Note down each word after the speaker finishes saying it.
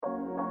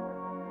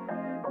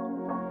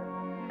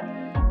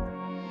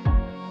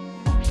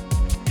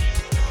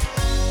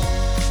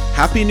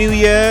Happy New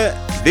Year.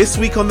 This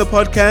week on the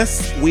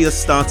podcast, we are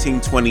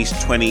starting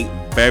 2020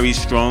 very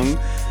strong.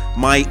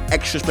 My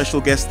extra special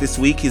guest this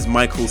week is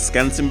Michael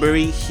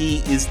Scantlebury. He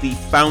is the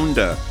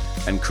founder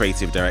and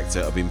creative director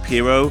of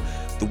Impero,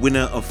 the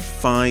winner of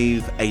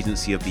 5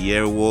 Agency of the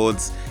Year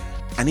awards.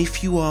 And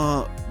if you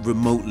are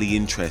remotely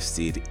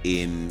interested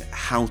in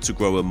how to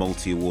grow a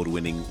multi-award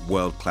winning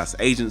world-class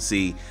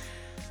agency,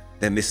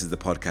 then this is the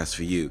podcast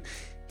for you.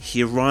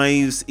 He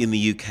arrives in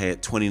the UK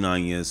at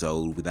 29 years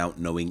old without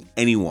knowing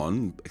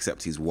anyone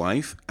except his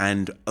wife,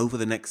 and over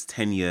the next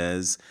 10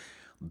 years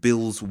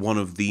builds one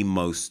of the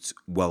most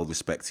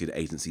well-respected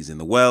agencies in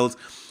the world.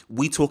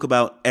 We talk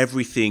about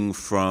everything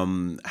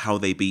from how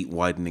they beat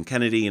Wieden and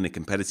Kennedy in a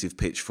competitive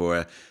pitch for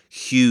a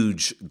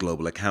huge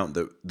global account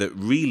that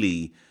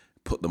really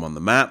put them on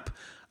the map,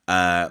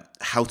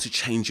 how to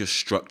change your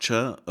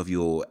structure of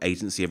your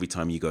agency every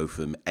time you go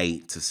from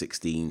 8 to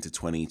 16 to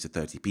 20 to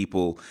 30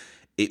 people.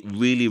 It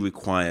really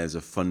requires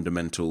a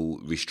fundamental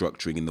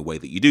restructuring in the way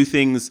that you do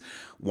things,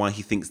 why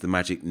he thinks the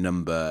magic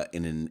number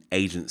in an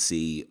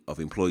agency of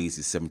employees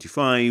is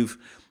 75.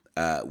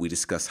 We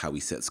discuss how he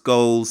sets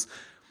goals.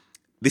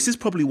 This is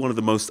probably one of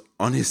the most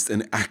honest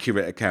and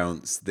accurate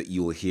accounts that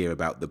you will hear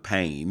about the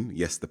pain,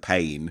 yes, the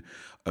pain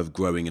of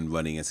growing and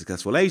running a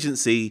successful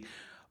agency.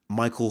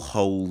 Michael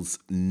holds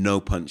no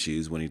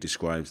punches when he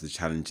describes the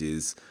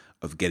challenges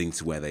of getting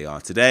to where they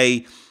are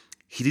today.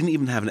 He didn't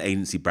even have an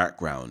agency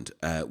background.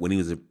 When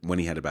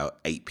he had about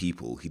 8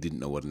 people, he didn't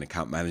know what an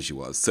account manager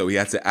was. So he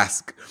had to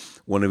ask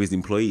one of his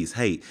employees,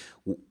 hey,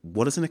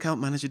 what does an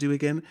account manager do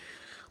again?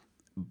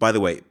 By the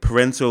way,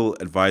 parental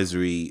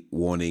advisory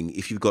warning.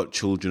 If you've got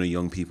children or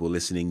young people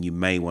listening, you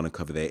may want to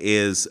cover their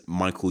ears.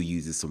 Michael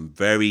uses some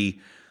very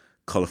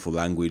colorful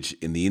language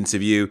in the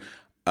interview.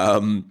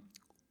 One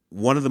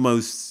of the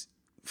most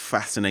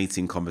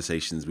fascinating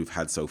conversations we've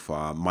had so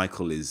far.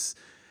 Michael is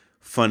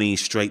funny,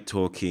 straight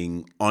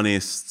talking,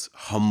 honest,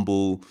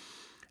 humble,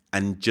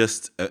 and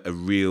just a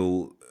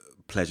real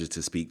pleasure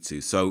to speak to.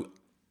 So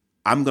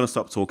I'm going to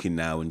stop talking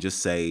now and just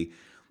say,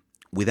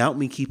 without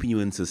me keeping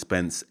you in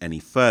suspense any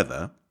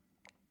further,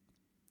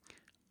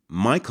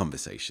 my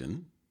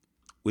conversation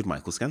with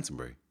Michael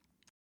Scantlebury.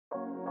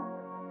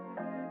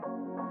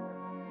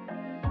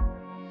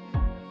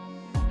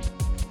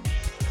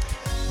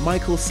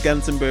 Michael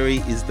Scantlebury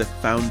is the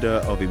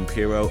founder of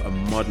Impero, a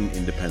modern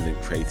independent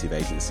creative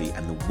agency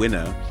and the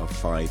winner of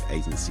 5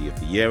 Agency of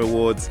the Year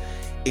awards.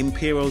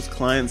 Impero's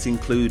clients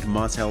include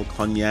Martell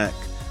Cognac,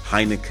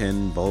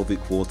 Heineken,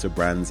 Volvic water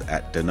brands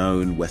at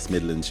Danone, West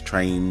Midlands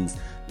Trains,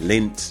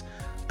 Lindt,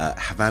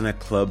 Havana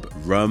Club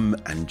Rum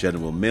and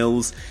General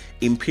Mills.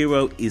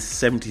 Impero is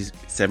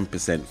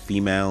 77%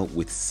 female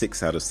with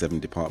 6 out of 7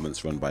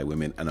 departments run by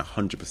women and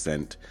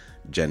 100%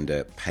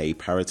 gender pay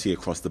parity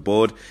across the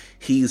board.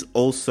 He's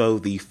also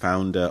the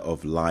founder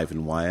of Live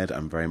and Wired.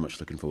 I'm very much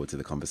looking forward to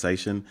the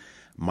conversation.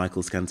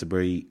 Michael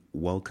Scantlebury,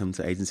 welcome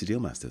to Agency Deal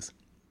Masters.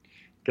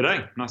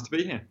 G'day, nice to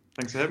be here.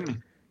 Thanks for having me.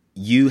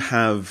 You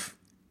have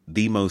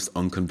the most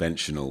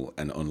unconventional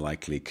and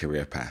unlikely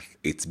career path.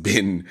 It's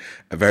been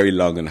a very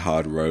long and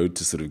hard road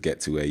to sort of get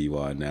to where you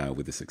are now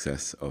with the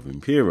success of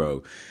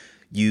Impero.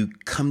 You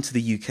come to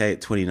the UK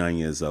at 29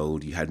 years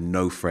old. You had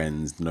no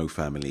friends, no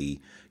family.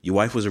 Your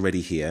wife was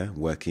already here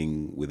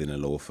working within a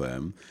law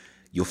firm.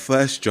 Your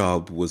first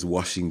job was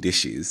washing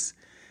dishes.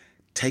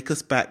 Take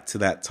us back to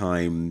that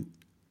time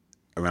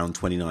around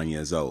 29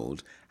 years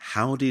old.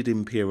 How did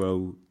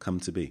Impero come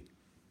to be?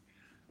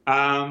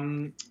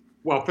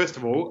 Well, first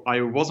of all, I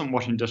wasn't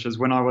washing dishes.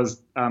 When I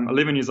was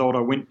 11 years old,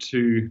 I went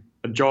to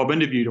a job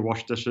interview to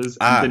wash dishes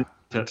and didn't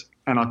get it.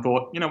 And I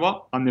thought, you know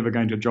what? I'm never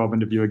going to a job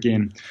interview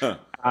again. Huh.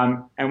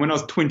 And when I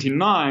was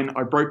 29,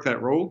 I broke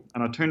that rule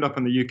and I turned up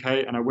in the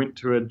UK and I went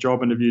to a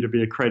job interview to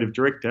be a creative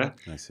director.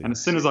 And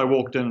as soon as I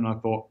walked in and I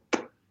thought,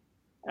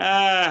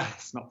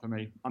 it's not for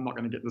me. I'm not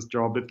going to get this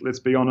job. Let's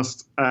be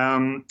honest.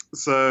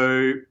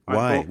 So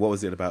why? What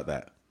was it about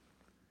that?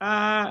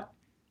 I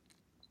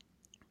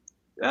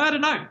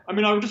don't know. I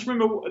mean, I just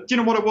remember, do you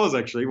know what it was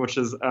actually, which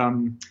I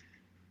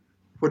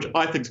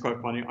think is quite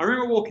funny. I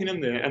remember walking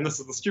in there, and this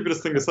is the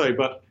stupidest thing to say,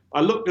 but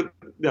I looked at,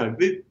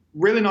 the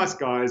really nice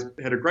guys,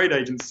 had a great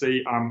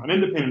agency, an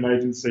independent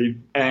agency,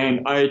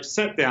 and I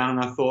sat down and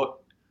I thought,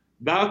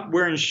 they're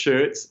wearing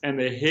shirts and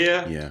their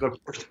hair they're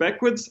pushed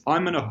backwards.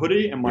 I'm in a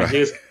hoodie and my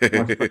hair's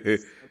my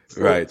face.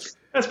 So right.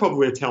 That's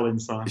probably a telling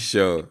sign.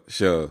 Sure.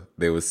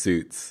 There were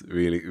suits.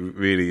 Really,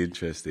 really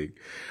interesting.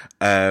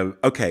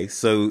 Okay,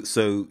 so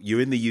you're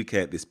in the UK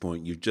at this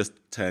point. You've just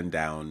turned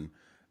down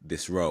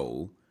this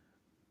role.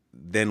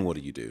 Then what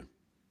do you do?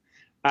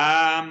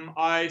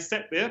 I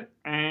sat there,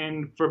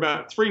 and for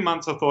about 3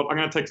 months, I thought I'm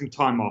going to take some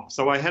time off.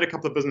 So I had a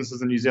couple of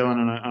businesses in New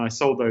Zealand, and I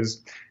sold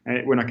those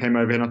when I came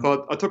over here. And I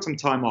thought I took some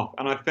time off,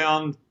 and I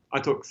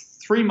took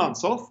 3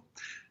 months off.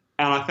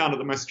 And I found it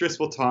the most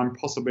stressful time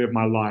possibly of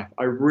my life.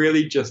 I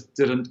really just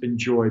didn't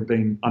enjoy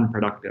being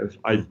unproductive.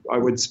 I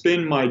would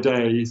spend my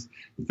days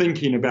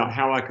thinking about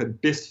how I could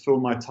best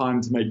fill my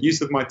time to make use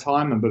of my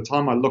time. And by the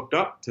time I looked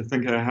up to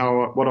think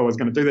of what I was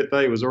going to do that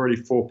day, it was already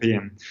 4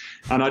 p.m.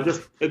 And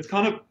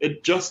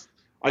it just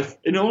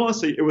in all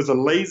honesty, it was a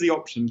lazy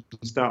option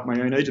to start my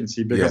own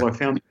agency because Yeah. I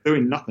found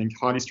doing nothing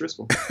highly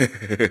stressful.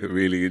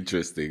 Really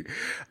interesting.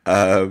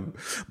 But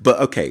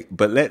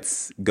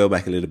let's go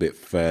back a little bit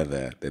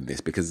further than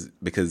this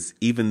because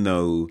even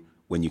though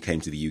when you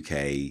came to the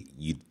UK,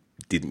 you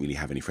didn't really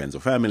have any friends or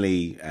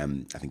family, I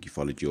think you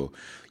followed your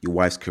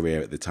wife's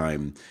career at the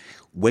time.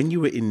 When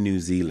you were in New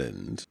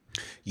Zealand,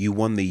 you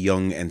won the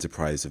Young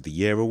Enterprise of the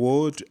Year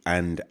award,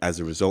 and as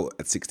a result,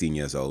 at 16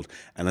 years old,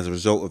 and as a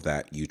result of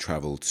that, you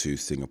traveled to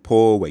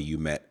Singapore, where you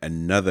met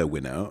another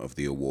winner of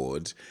the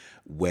award,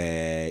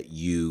 where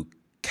you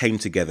came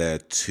together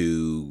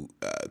to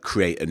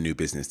create a new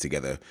business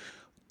together.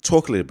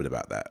 Talk a little bit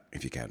about that,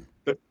 if you can.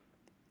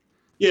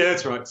 Yeah,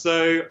 that's right.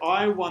 So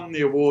I won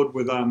the award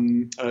with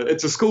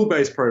it's a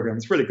school-based program.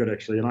 It's really good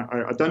actually, and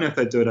I don't know if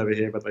they do it over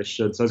here, but they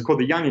should. So it's called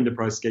the Young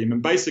Enterprise Scheme,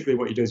 and basically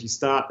what you do is you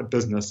start a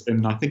business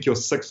in I think your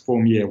sixth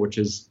form year, which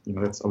is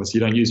that's obviously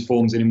you don't use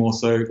forms anymore,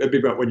 so it'd be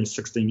about when you're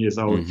 16 years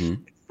old.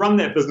 Mm-hmm. Run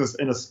that business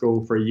in a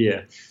school for a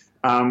year.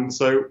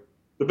 So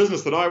the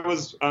business that I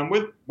was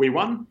with, we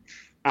won.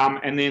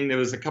 And then there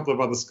was a couple of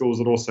other schools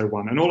that also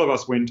won. And all of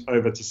us went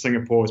over to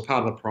Singapore as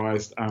part of the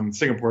prize.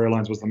 Singapore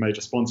Airlines was the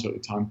major sponsor at the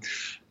time.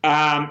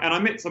 And I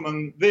met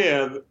someone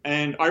there,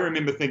 and I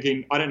remember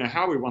thinking, I don't know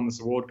how we won this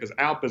award because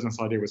our business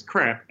idea was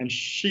crap, and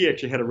she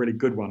actually had a really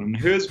good one. And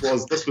hers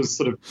was, this was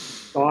sort of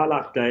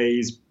dial-up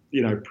days,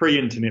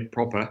 pre-internet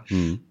proper.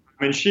 Mm.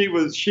 I mean,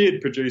 she had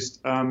produced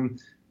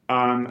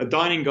a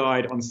dining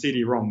guide on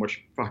CD-ROM,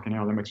 which fucking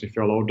hell, that makes me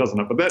feel old, doesn't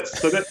it? But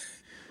that's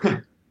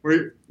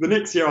the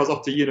next year I was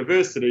off to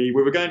university.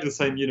 We were going to the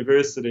same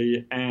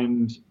university,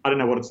 and I don't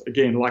know what it's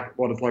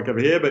like over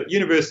here, but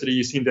university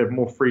you seem to have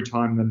more free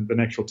time than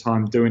actual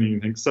time doing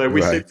anything. So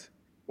we said,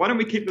 why don't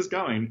we keep this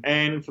going?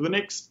 And for the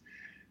next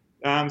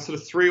sort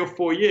of 3 or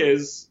 4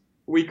 years,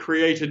 we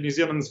created New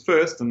Zealand's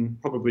first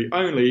and probably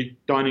only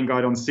dining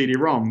guide on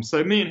CD-ROM.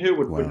 So me and her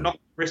would knock on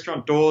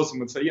restaurant doors and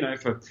would say,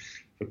 for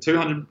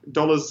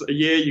 $200 a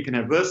year, you can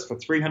have this. For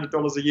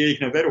 $300 a year, you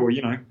can have that. Or,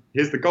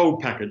 here's the gold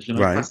package,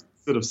 plus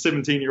sort of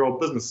 17-year-old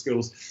business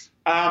skills.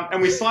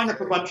 And we signed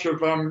up a bunch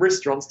of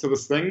restaurants to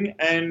this thing.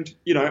 And,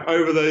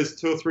 over those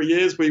 2 or 3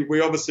 years, we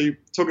obviously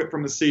took it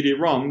from a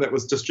CD-ROM that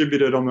was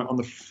distributed on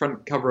the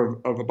front cover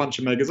of a bunch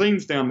of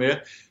magazines down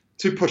there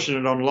to pushing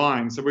it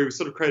online. So we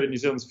sort of created New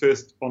Zealand's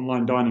first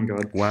online dining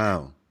guide.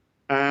 Wow.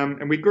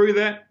 And we grew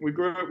that. We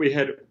grew it. We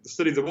had the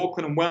cities of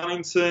Auckland and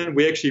Wellington.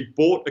 We actually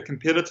bought a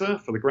competitor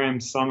for the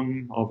grand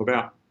sum of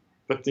about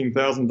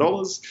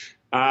 $15,000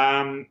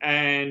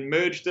 and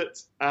merged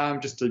it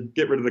just to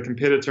get rid of the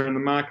competitor in the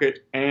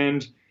market.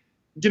 And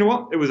you know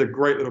what? It was a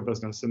great little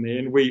business in the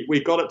end.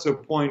 We got it to a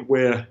point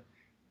where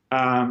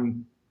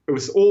it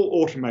was all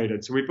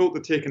automated. So we built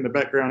the tech in the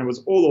background. It was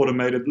all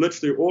automated.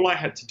 Literally all I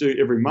had to do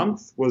every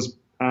month was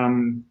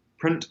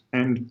print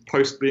and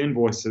post the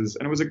invoices,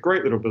 and it was a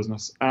great little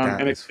business.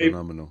 That is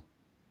phenomenal.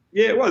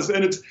 Yeah, it was,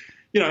 and it's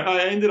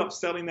I ended up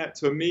selling that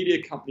to a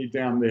media company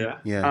down there.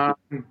 Yeah.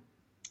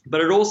 But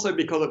it also,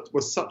 because it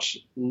was such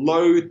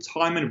low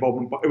time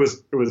involvement, but it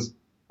was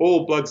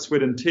all blood,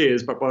 sweat, and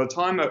tears. But by the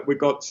time we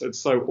got it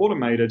so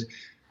automated,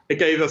 it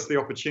gave us the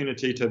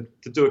opportunity to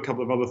do a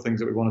couple of other things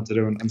that we wanted to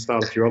do and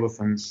start a few other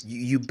things.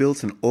 You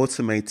built an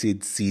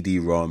automated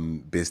CD-ROM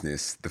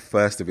business, the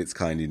first of its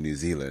kind in New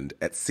Zealand,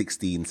 at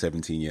 16,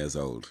 17 years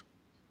old.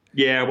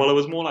 Yeah, well, it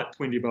was more like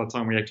 20 by the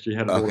time we actually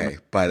had it. Okay,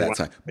 by that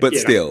time. But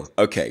still,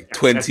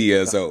 20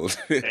 years old.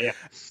 Yeah.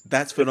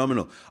 That's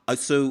phenomenal.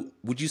 So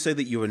would you say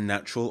that you're a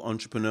natural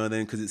entrepreneur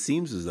then? Because it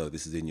seems as though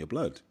this is in your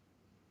blood.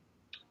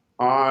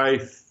 I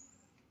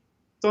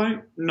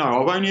don't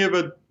know. I've only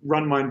ever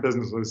run my own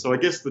businesses, so I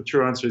guess the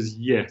true answer is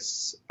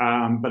yes.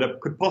 But it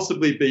could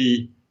possibly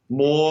be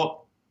more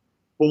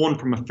born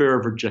from a fear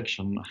of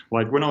rejection.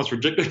 Like when I was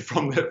rejected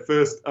from that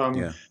first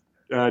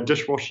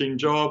dishwashing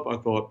job, I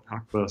thought,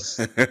 fuck this.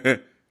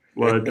 At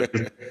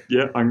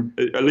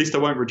least I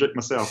won't reject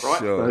myself,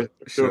 right?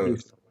 Sure.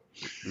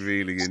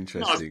 Really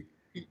interesting.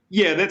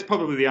 Yeah, that's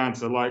probably the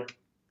answer. Like,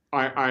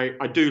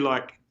 I do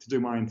like to do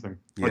my own thing.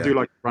 Yeah. I do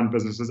like to run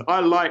businesses.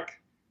 I like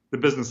the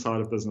business side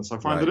of business. I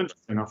find it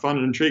interesting. I find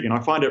it intriguing. I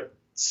find it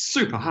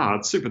super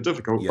hard, super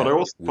difficult, but I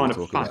also find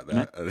it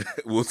fun.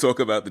 We'll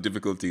talk about the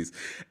difficulties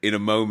in a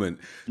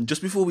moment.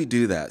 Just before we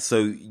do that, so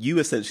you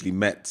essentially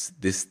met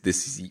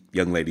this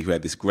young lady who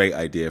had this great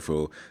idea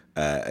for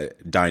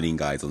dining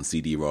guides on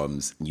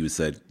CD-ROMs, and you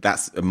said,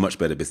 that's a much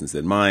better business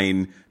than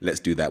mine. Let's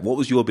do that. What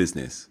was your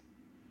business?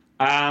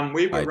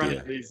 We were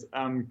running these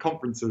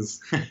conferences.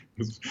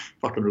 It's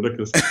fucking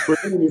ridiculous. We're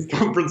running these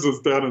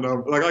conferences down in,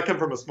 I come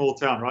from a small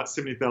town, right?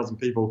 70,000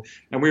 people.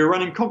 And we were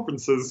running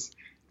conferences,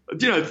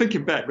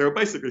 thinking back, they were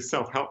basically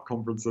self-help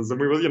conferences. And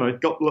we were,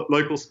 got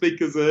local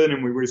speakers in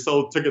and we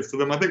sold tickets to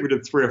them. I think we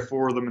did 3 or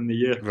 4 of them in the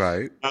year.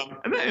 Right.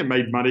 And they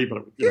made money, but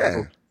it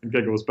was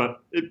giggles. But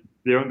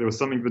there was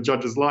something the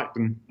judges liked.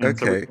 And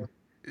okay.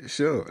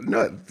 Sure.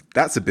 No,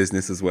 that's a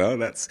business as well.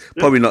 That's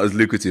probably not as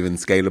lucrative and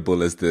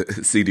scalable as the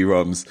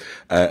CD-ROMs,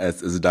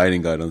 as a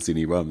dining guide on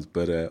CD-ROMs,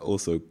 but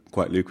also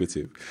quite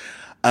lucrative.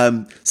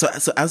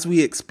 So as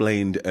we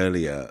explained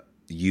earlier,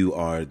 you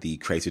are the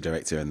creative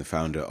director and the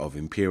founder of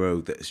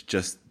Impero, that's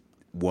just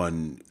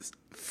won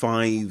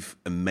 5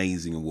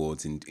 amazing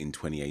awards in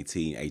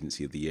 2018,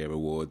 Agency of the Year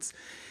awards.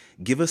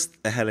 Give us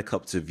a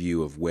helicopter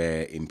view of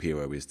where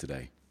Impero is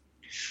today.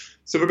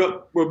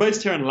 So we're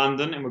based here in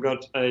London, and we've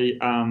got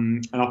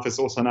an office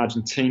also in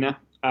Argentina.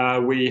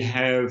 We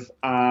have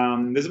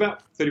there's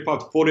about 35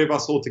 to 40 of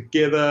us all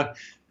together.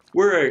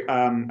 We're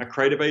a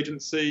creative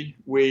agency.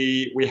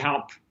 We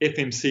help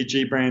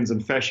FMCG brands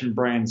and fashion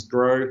brands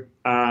grow.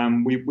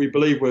 We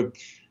believe we're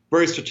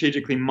very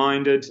strategically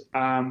minded.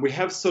 We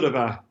have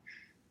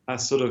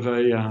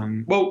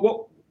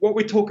what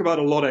we talk about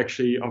a lot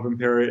actually of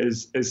Impero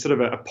is sort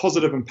of a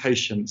positive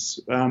impatience.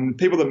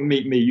 People that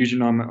meet me usually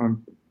know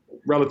I'm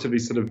relatively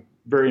sort of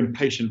very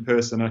impatient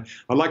person.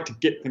 I like to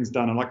get things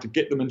done. I like to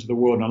get them into the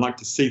world, and I like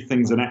to see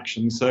things in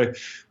action. So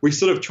we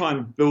sort of try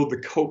and build the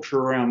culture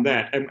around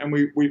that. And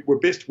we're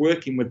best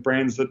working with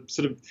brands that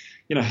sort of,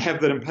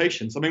 have that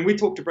impatience. I mean, we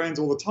talk to brands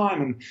all the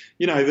time, and,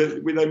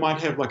 they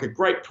might have like a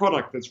great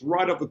product that's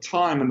right at the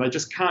time, and they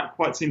just can't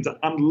quite seem to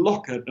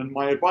unlock it. And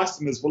my advice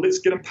to them is, well, let's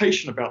get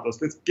impatient about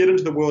this. Let's get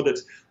into the world.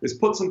 Let's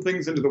put some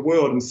things into the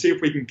world and see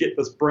if we can get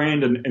this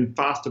brand in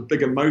faster,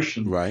 bigger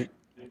motion. Right.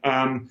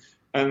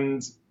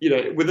 And,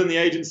 within the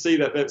agency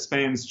that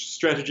spans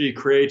strategy,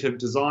 creative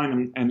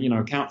design, and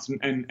accounts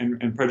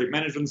and project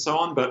management and so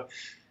on. But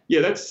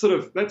yeah,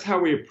 that's how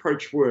we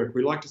approach work.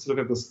 We like to sort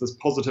of have this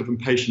positive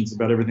impatience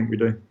about everything we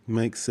do.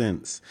 Makes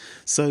sense.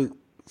 So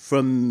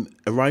from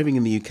arriving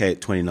in the UK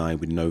at 29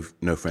 with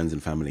no friends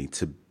and family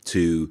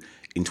to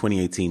in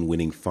 2018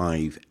 winning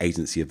 5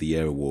 Agency of the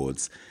Year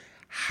awards,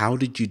 how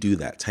did you do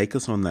that? Take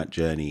us on that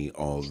journey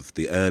of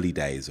the early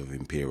days of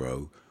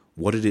Impero.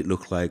 What did it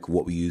look like?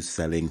 What were you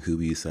selling? Who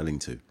were you selling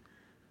to?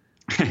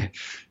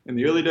 In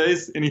the early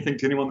days, anything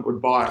to anyone that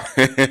would buy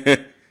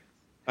it.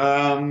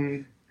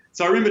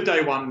 So I remember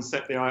day one,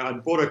 sat there. I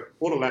bought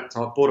a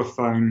laptop, bought a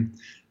phone.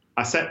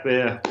 I sat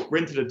there,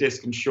 rented a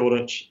desk in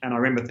Shoreditch, and I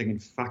remember thinking,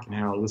 "Fucking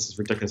hell, this is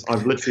ridiculous.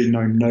 I've literally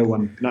known no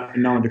one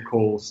to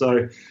call."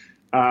 So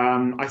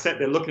I sat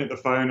there looking at the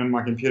phone and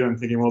my computer and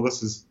thinking, "Well,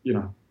 this is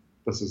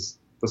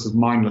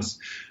mindless."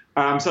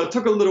 So it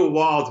took a little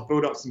while to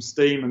build up some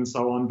steam and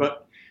so on,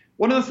 but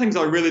one of the things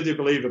I really do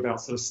believe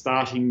about sort of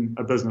starting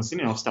a business,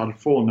 I've started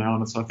 4 now,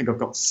 and so I think I've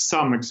got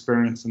some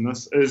experience in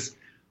this, is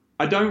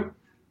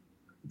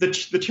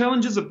the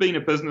challenges of being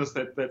a business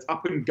that's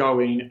up and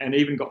going and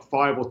even got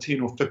 5 or 10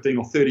 or 15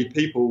 or 30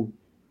 people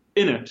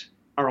in it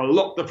are a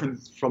lot different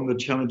from the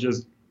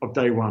challenges of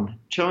day one.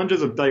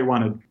 Challenges of day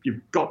one are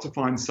you've got to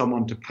find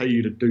someone to pay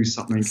you to do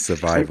something.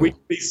 Survival. So we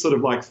be sort of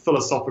like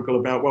philosophical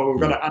about, well,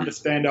 we've got to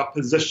understand our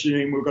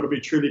positioning. We've got to be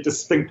truly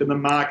distinct in the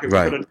market. We've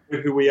got to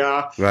know who we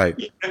are. Right.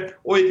 Yeah,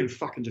 or you can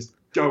fucking just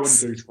go and do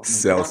something.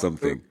 Sell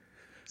something.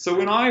 So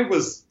when I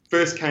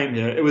first came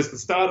here, it was the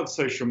start of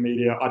social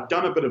media. I'd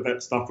done a bit of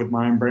that stuff with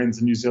my own brands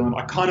in New Zealand.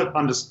 I kind of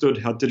understood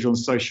how digital and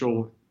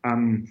social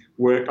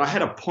worked. I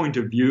had a point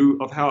of view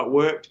of how it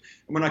worked.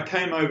 And when I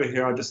came over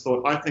here, I just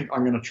thought, I think I'm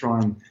going to try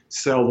and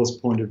sell this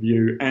point of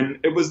view. And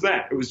it was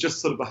that. It was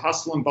just sort of the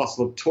hustle and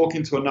bustle of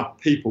talking to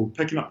enough people,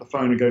 picking up the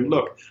phone and going,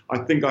 look, I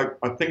think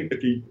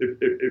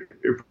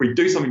if we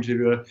do something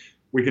together,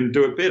 we can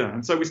do it better.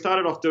 And so we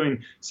started off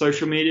doing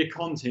social media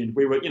content.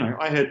 We were,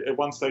 I had at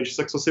one stage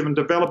 6 or 7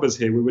 developers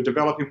here. We were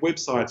developing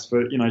websites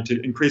for,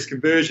 to increase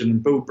conversion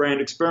and build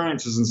brand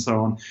experiences and so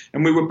on.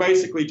 And we were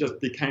basically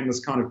just became this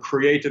kind of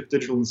creative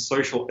digital and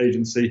social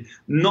agency,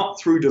 not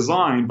through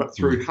design, but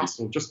through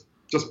hustle, just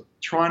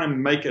trying to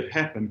make it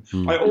happen.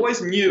 I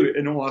always knew,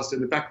 in all honesty,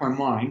 in the back of my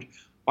mind,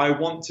 I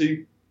want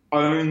to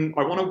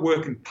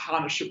work in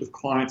partnership with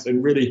clients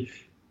and really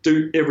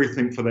do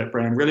everything for that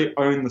brand, really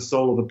own the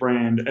soul of the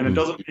brand. And it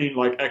doesn't mean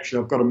like,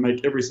 actually, I've got to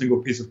make every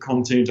single piece of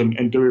content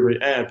and do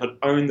every ad, but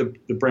own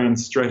the brand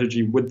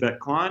strategy with that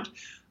client.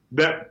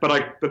 But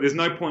there's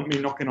no point me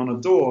knocking on a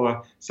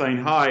door saying,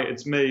 hi,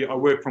 it's me. I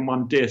work from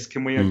one desk.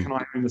 Can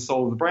I own the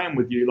soul of the brand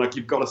with you? Like,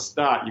 you've got to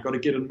start. You've got to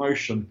get in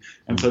motion.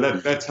 And so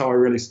that's how I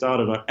really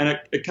started it. And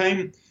it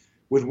came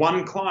with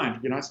one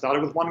client,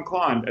 started with one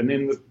client, and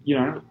then,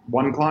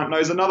 one client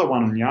knows another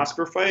one, and you ask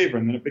for a favor,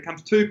 and then it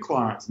becomes 2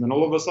 clients, and then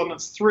all of a sudden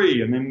it's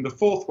 3, and then the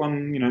 4th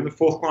one, the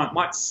 4th client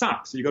might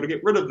suck, so you got to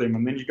get rid of them,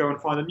 and then you go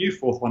and find a new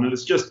 4th one, and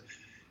it's just,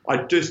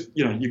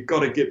 you've got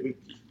to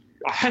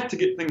I had to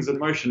get things in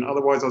motion,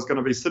 otherwise I was going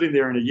to be sitting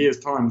there in a year's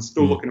time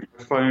still looking at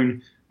my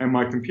phone and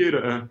my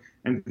computer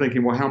and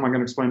thinking, well, how am I going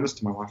to explain this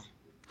to my wife?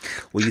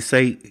 Well, you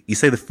say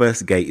the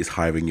first gate is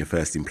hiring your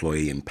first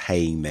employee and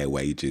paying their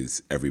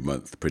wages every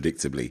month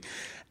predictably.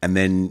 And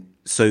then,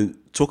 so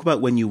talk about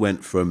when you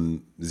went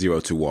from 0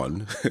 to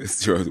 1,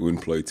 0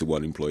 employee to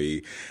 1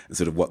 employee, and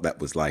sort of what that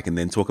was like. And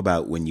then talk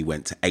about when you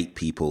went to 8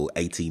 people,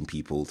 18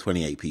 people,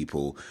 28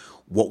 people.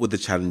 What were the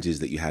challenges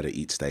that you had at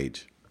each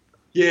stage?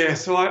 Yeah,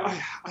 so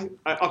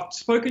I've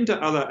spoken to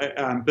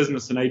other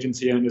business and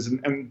agency owners,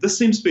 and this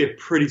seems to be a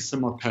pretty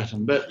similar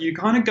pattern, that you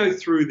kind of go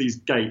through these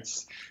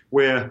gates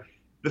where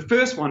The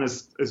first one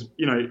is,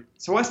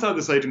 so I started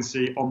this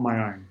agency on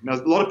my own. Now,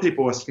 a lot of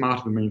people are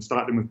smarter than me and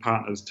start them with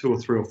partners, 2 or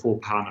 3 or 4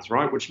 partners,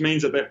 right? Which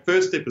means that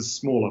first step is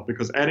smaller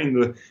because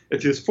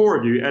if there's 4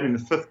 of you, adding the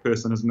 5th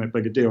person isn't that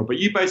big a deal. But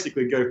you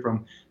basically go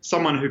from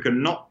someone who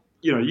can not,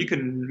 you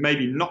can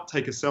maybe not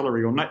take a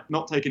salary or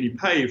not take any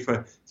pay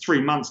for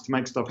 3 months to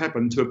make stuff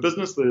happen to a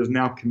business that is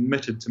now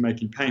committed to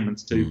making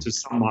payments to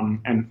someone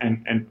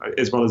and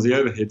as well as the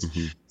overheads.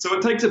 Mm-hmm. So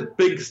it takes a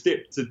big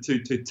step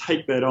to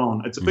take that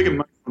on. It's a big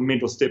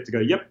mental step to go,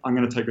 yep, I'm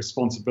going to take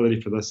responsibility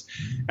for this.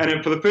 And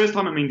then for the first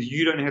time, it means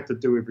you don't have to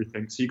do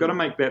everything. So you've got to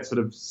make that sort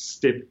of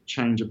step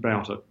change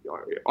about it.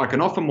 I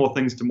can offer more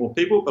things to more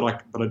people, but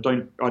I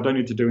don't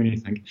need to do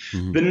anything.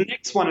 Mm-hmm. The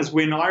next one is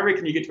when I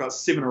reckon you get to about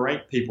 7 or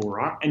 8 people,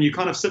 right? And you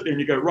kind of sit there and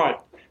you go, right,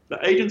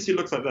 the agency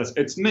looks like this.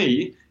 It's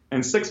me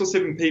and 6 or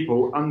 7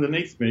 people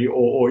underneath me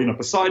or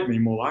beside me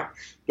more like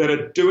that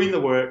are doing the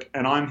work,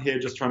 and I'm here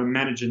just trying to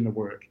manage in the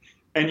work.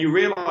 And you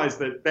realize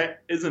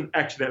that isn't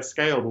actually that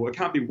scalable. It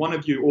can't be one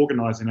of you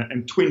organizing it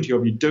and 20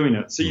 of you doing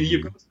it. So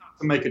you've got to start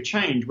to make a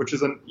change, which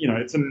is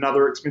it's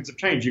another expensive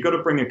change. You've got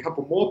to bring a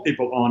couple more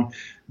people on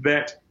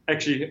that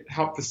actually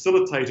help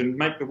facilitate and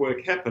make the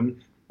work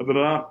happen, but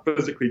aren't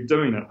physically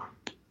doing it.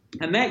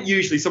 And that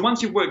usually, so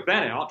once you've worked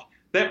that out,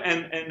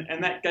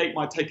 and that gate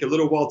might take a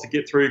little while to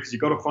get through because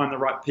you've got to find the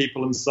right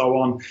people and so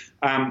on.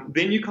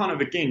 Then you kind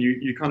of, again,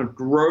 you kind of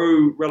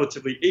grow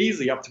relatively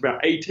easily up to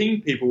about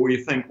 18 people where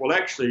you think, well,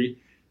 actually,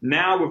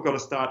 now we've got to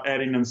start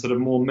adding in sort of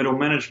more middle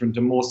management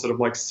and more sort of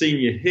like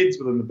senior heads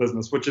within the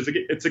business, which is,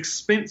 it's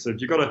expensive.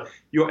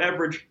 Your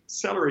average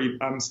salary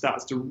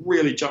starts to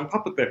really jump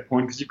up at that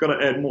point because you've got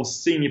to add more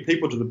senior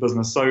people to the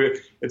business. So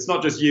it's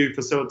not just you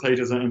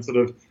facilitators and sort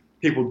of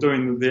people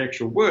doing the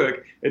actual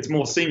work, it's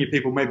more senior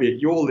people maybe at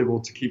your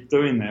level to keep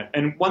doing that.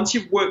 And once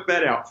you've worked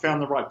that out,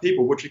 found the right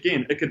people, which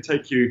again,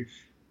 you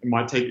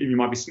might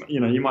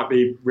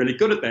be really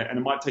good at that, and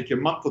it might take you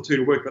a month or 2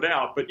 to work that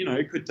out, but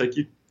it could take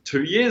you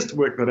 2 years to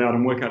work that out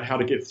and work out how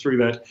to get through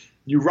that.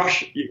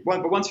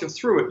 But once you're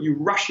through it, you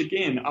rush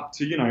again up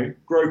to,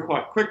 grow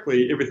quite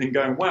quickly, everything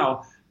going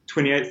well,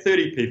 28,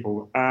 30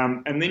 people.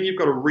 And then you've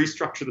got to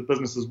restructure the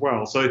business as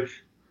well. So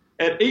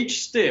at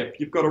each step,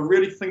 you've got to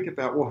really think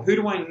about, well, who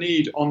do I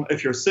need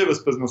if you're a service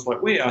business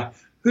like we are,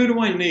 who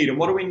do I need and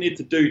what do we need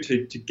to do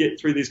to get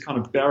through these kind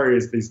of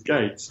barriers, these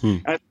gates?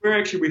 And where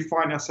actually we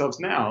find ourselves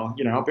now,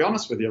 I'll be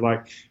honest with you,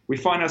 like we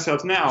find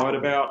ourselves now at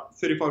about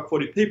 35,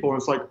 40 people,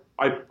 and it's like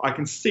I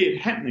can see it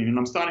happening and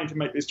I'm starting to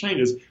make these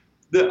changes.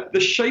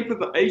 The shape of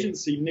the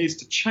agency needs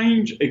to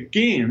change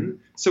again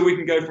so we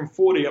can go from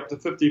 40 up to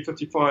 50,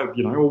 55,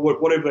 or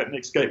whatever that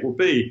next gate will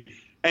be.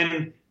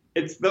 And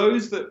it's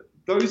those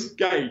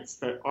gates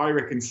that I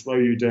reckon slow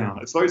you down.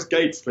 It's those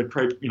gates that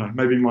create,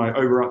 maybe my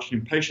overarching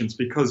impatience,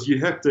 because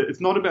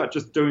it's not about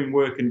just doing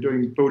work and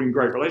building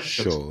great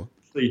relationships. Sure.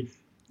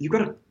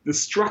 The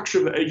structure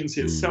of the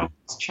agency itself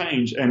must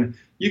change, and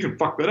you can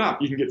fuck that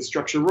up. You can get the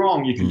structure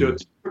wrong. You can do it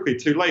too quickly,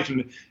 too late.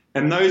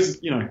 And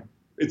those,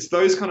 it's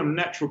those kind of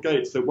natural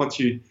gates that once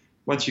you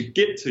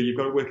get to, you've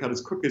got to work out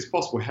as quickly as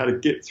possible how to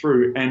get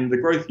through, and the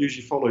growth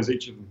usually follows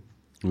each of them.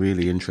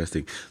 Really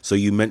interesting. So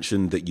you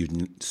mentioned that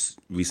you've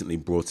recently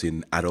brought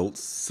in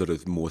adults, sort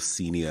of more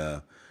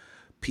senior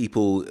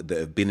people that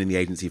have been in the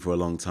agency for a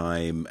long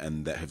time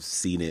and that have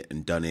seen it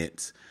and done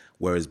it,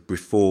 whereas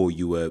before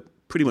you were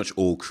pretty much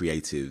all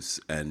creatives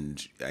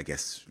and I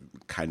guess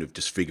kind of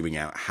just figuring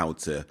out how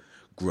to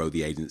grow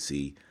the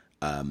agency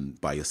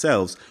by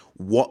yourselves.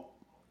 What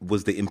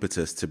was the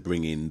impetus to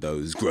bring in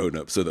those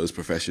grown-ups or those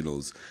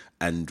professionals,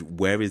 and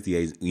where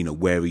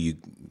are you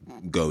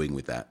going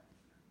with that?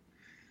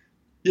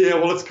 Yeah,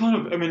 well, it's kind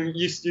of,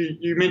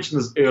 you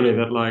mentioned this earlier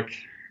that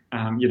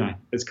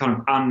it's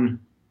kind of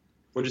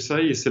what'd you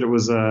say? You said it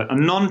was a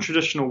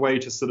non-traditional way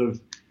to sort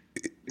of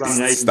run an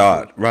agency.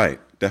 Start, right,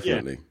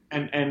 definitely.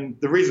 Yeah. And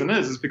the reason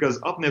is because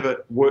I've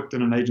never worked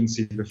in an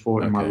agency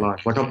before in my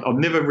life. Like I've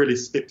never really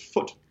stepped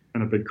foot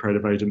in a big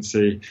creative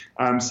agency.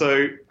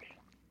 So,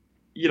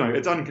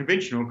 it's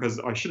unconventional because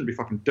I shouldn't be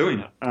fucking doing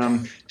it.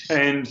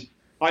 And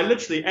I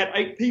literally, at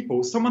 8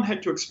 people, someone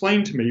had to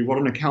explain to me what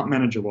an account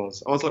manager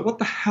was. I was like, what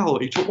the hell?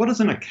 What is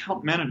an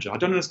account manager? I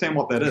don't understand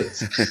what that is.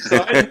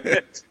 So I had to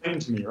explain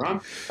to me, right?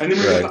 And then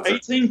when we got to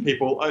 18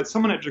 people,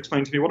 someone had to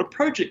explain to me what a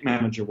project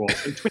manager was.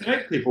 And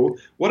 28 people,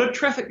 what a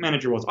traffic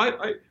manager was.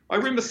 I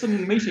remember sitting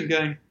in a meeting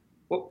going,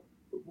 well,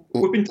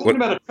 we've been talking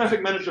about a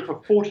traffic manager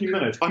for 40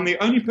 minutes. I'm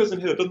the only person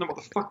here that doesn't know what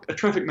the fuck a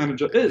traffic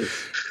manager is.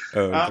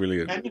 Oh,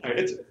 brilliant. And,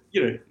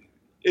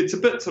 it's a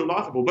bit sort of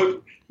laughable,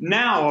 but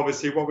now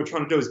obviously what we're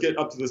trying to do is get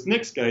up to this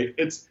next gate.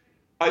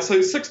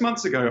 So 6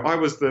 months ago, I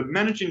was the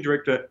managing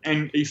director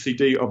and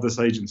ECD of this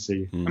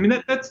agency. I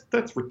mean,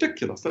 that's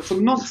ridiculous. That's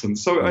some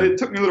nonsense. So it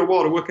took me a little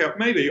while to work out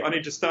maybe I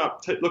need to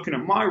start looking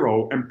at my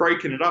role and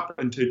breaking it up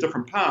into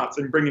different parts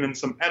and bringing in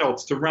some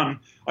adults to run.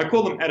 I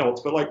call them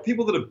adults, but like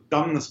people that have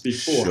done this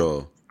before.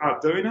 Sure.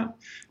 Start doing it.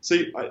 So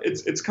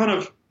it's kind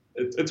of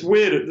it's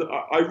weird.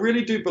 I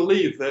really do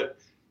believe that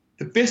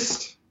the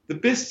best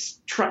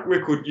track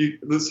record,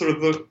 what's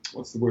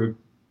the word?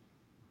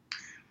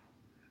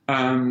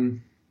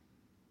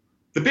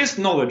 the best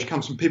knowledge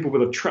comes from people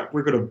with a track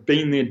record of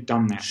been there,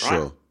 done that,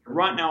 Sure. right?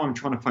 Right now, I'm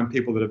trying to find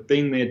people that have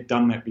been there,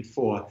 done that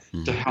before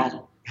to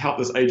help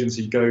this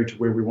agency go to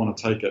where we want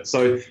to take it.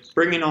 So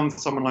bringing on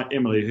someone like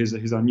Emily,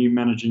 who's our new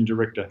managing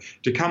director,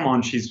 to come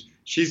on.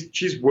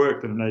 She's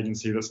worked at an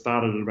agency that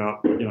started at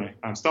about,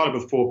 started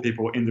with 4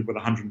 people, ended with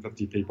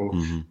 150 people.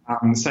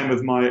 Same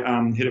with my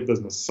head of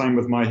business. Same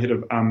with my head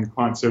of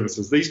client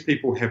services. These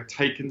people have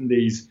taken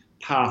these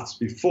paths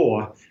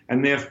before,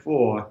 and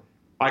therefore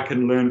I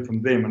can learn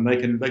from them, and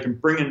they can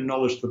bring in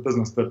knowledge to the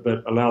business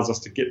that allows us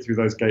to get through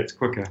those gates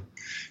quicker.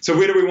 So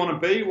where do we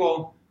want to be?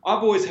 Well,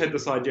 I've always had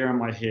this idea in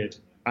my head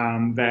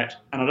that,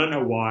 and I don't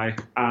know why,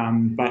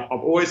 but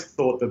I've always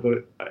thought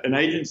that an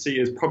agency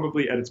is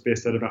probably at its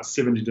best at about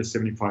 70 to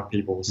 75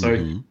 people. So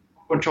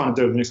what I'm trying to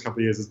do in the next couple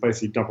of years is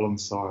basically double in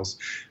size.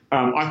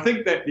 I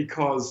think that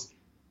because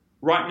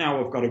right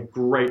now we've got a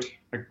great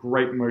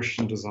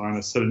motion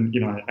designer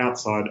sitting,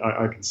 outside.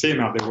 I can see him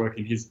out there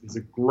working. He's a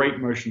great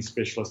motion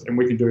specialist, and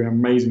we can do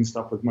amazing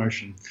stuff with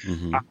motion.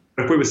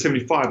 If we were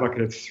 75, I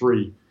could have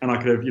 3, and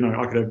I could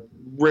have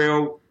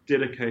real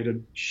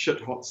dedicated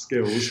shit hot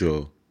skills.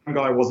 Sure. One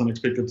guy wasn't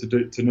expected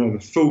to know the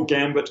full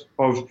gambit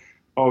of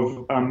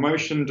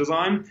motion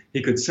design.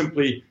 He could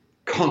simply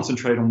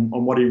concentrate on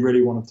what he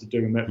really wanted to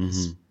do in that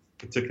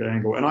particular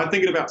angle. And I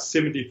think at about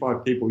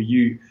 75 people,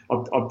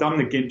 I've done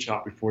the Gantt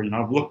chart before.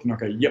 I've looked and I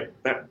go, yep,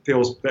 that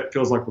feels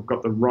like we've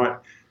got the right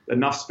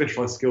enough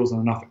specialized skills in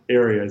enough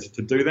areas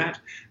to do that.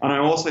 And I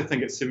also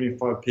think at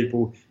 75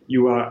 people,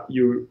 you are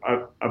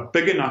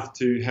big enough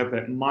to have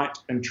that might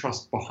and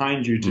trust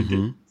behind you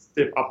to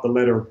step up the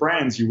ladder of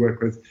brands you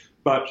work with,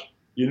 but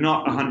you're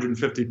not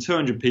 150,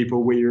 200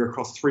 people where you're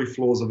across 3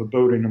 floors of a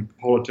building and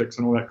politics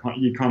and all that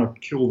you kind of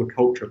kill the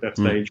culture at that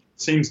stage.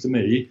 It seems to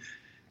me,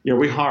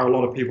 we hire a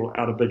lot of people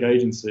out of big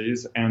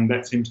agencies, and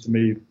that seems to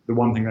me the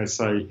one thing they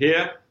say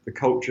here, the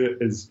culture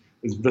is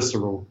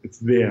visceral. It's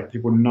there.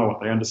 People know it.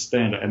 They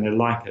understand it, and they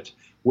like it.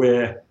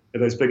 Where at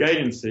those big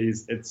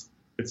agencies, it's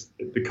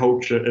the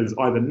culture is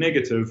either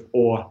negative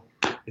or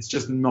it's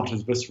just not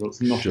as visceral.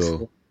 It's not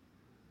as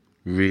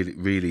Really,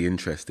 really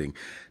interesting.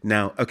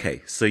 Now,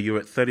 okay, so you're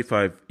at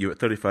 35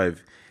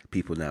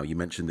 people now. You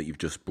mentioned that you've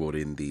just brought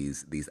in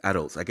these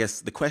adults. I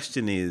guess the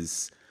question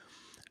is,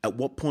 at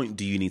what point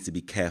do you need to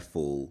be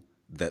careful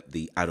that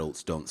the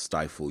adults don't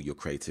stifle your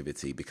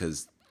creativity?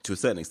 Because to a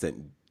certain extent,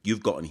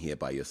 you've gotten here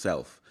by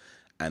yourself,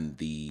 and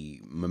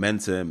the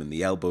momentum and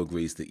the elbow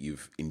grease that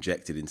you've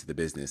injected into the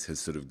business has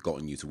sort of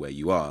gotten you to where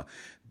you are.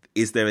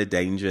 Is there a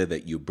danger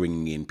that you're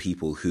bringing in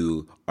people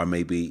who are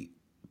maybe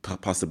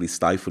possibly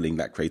stifling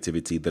that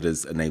creativity that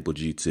has enabled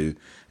you to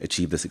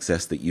achieve the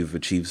success that you've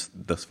achieved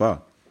thus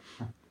far?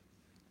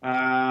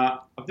 I've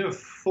never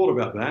thought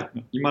about that.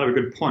 You might have a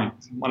good point.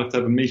 Might have to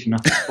have a meeting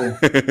after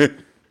the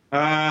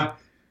call.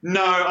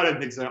 No, I don't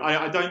think so.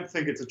 I don't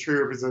think it's a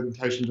true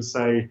representation to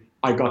say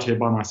I got here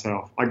by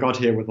myself. I got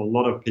here with a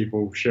lot of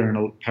people sharing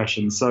a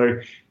passion. So,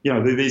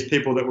 these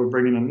people that we're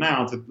bringing in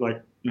now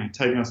to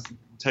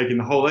taking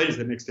the whole agency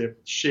to the next step,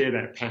 share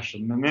that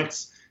passion. And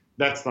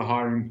that's the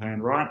hiring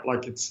plan, right?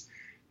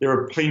 There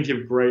are plenty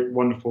of great,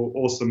 wonderful,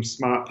 awesome,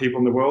 smart people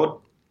in the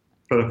world,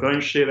 but if they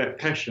don't share that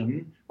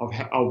passion of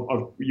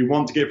you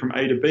want to get from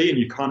A to B, and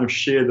you kind of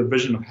share the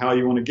vision of how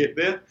you want to get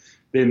there,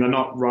 then they're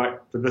not right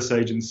for this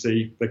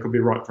agency. They could be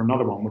right for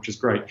another one, which is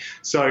great.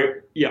 So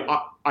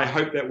I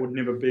hope that would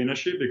never be an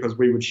issue, because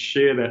we would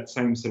share that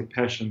same sort of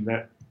passion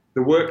that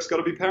the work's got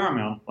to be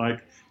paramount. I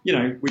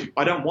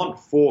don't want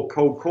 4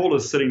 cold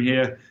callers sitting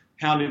here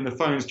pounding the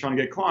phones trying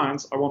to get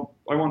clients. I want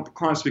the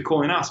clients to be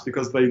calling us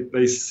because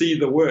they see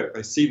the work,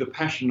 they see the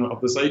passion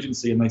of this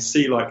agency, and they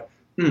see those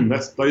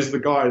are the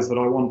guys that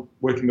I want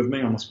working with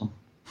me on this one.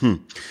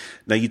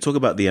 Now, you talk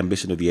about the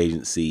ambition of the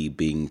agency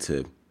being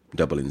to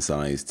double in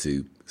size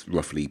to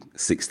roughly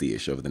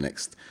 60-ish over the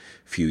next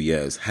few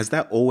years. Has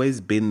that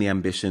always been the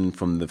ambition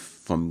from the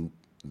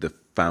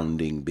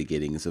founding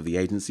beginnings of the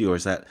agency, or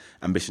has that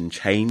ambition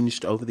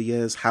changed over the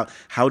years?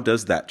 How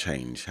does that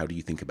change? How do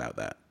you think about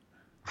that?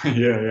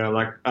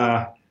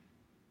 It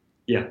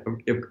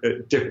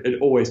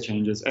always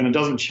changes, and it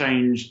doesn't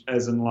change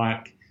as in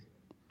the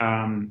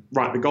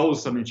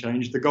goals suddenly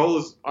change. The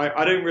goals,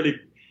 I don't really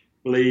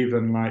believe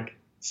in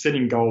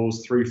setting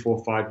goals 3,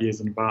 4, 5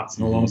 years in advance.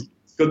 In all honesty,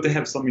 it's good to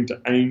have something to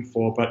aim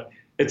for, but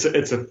it's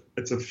a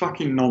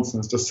fucking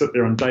nonsense to sit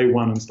there on day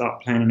one and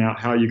start planning out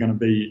how you're going to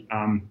be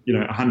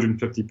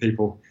 150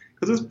 people,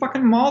 because it's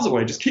fucking miles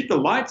away. Just keep the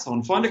lights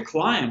on, find a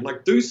client,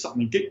 do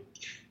something,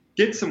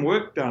 get some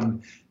work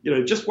done.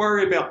 Just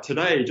worry about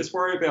today. Just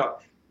worry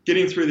about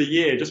getting through the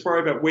year. Just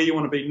worry about where you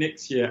want to be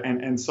next year,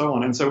 and so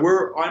on. And so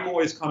I'm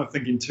always kind of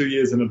thinking 2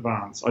 years in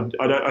advance.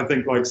 I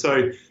think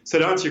so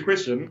to answer your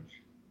question,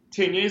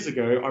 10 years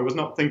ago, I was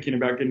not thinking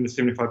about getting to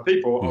 75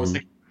 people. Mm-hmm. I was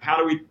thinking, how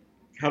do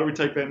we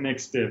take that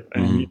next step?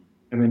 And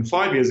then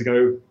 5 years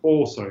ago,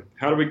 also,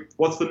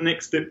 what's the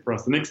next step for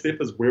us? The next step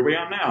is where we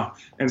are now.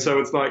 And so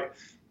it's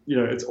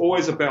it's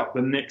always about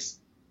the next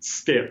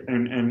step,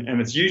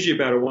 and it's usually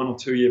about a 1 or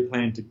 2 year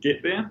plan to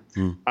get there.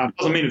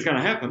 Doesn't mean it's going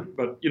to happen,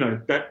 but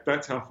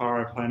that's how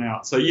far I plan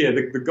out. So yeah,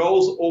 the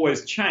goals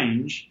always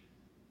change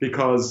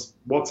because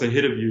what's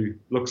ahead of you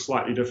looks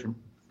slightly different.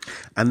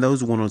 And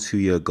those 1 or 2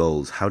 year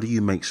goals, how do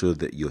you make sure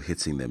that you're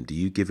hitting them? Do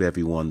you give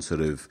everyone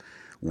sort of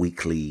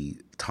weekly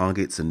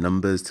targets and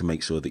numbers to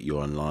make sure that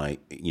you're online,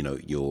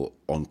 you're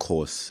on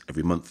course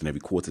every month and every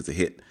quarter to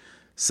hit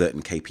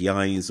certain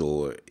KPIs,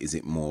 or is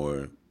it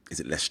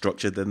less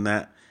structured than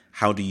that?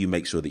 How do you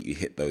make sure that you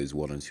hit those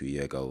 1 or 2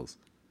 year goals?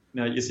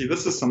 Now, you see,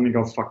 this is something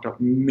I've fucked up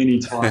many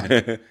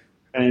times.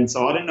 And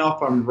so I don't know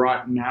if I'm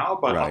right now,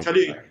 but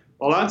right.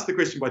 I'll answer the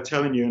question by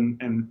telling you,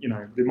 and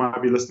there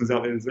might be listeners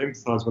out there that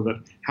emphasize with it,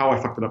 how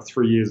I fucked it up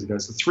 3 years ago.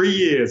 So 3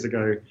 years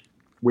ago,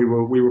 we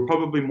were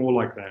probably more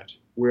like that.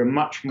 We're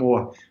much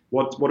more,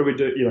 what do we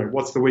do?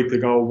 What's the weekly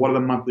goal? What are the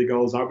monthly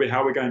goals? How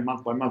are we going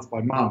month by month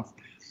by month?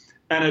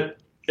 And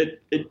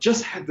it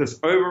just had this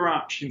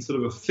overarching sort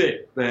of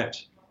effect that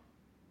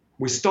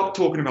we stopped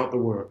talking about the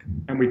work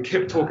and we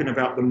kept talking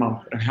about the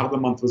month and how the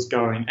month was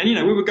going.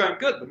 And, we were going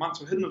good. The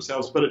months were hitting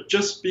themselves, but it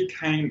just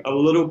became a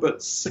little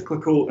bit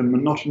cyclical and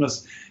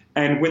monotonous.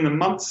 And when the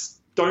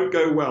months don't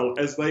go well,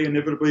 as they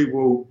inevitably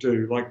will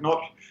do, like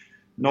not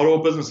all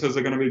businesses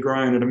are going to be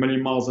growing at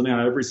 1,000,000 miles an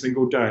hour every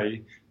single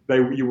day.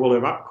 You will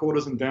have up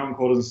quarters and down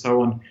quarters and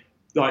so on.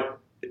 Like,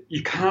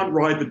 you can't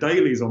ride the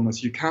dailies on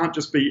this. You can't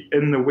just be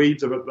in the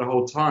weeds of it the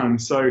whole time.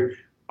 So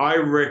I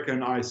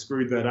reckon I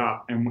screwed that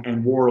up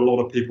and wore a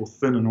lot of people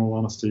thin, in all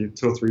honesty,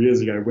 2 or 3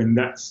 years ago, when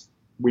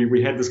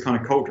we had this kind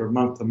of culture of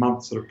month to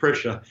month sort of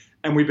pressure,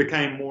 and we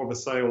became more of a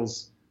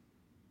sales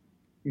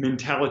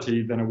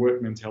mentality than a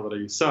work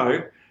mentality. So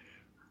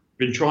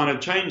been trying to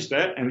change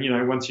that, and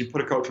once you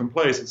put a culture in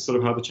place, it's sort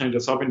of hard to change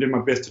it. So I've been doing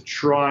my best to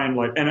try and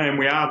and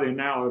we are there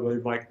now. I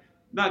believe,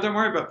 no, don't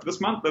worry about this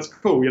month. That's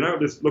cool.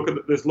 Let's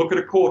look at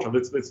a quarter.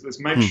 Let's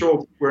make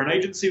sure we're an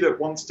agency that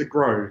wants to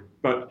grow,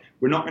 but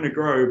we're not going to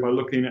grow by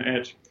looking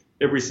at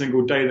every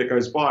single day that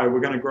goes by.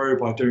 We're going to grow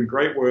by doing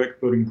great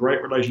work, building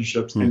great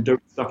relationships, and doing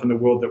stuff in the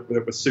world that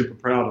we're super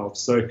proud of.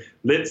 So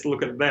let's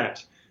look at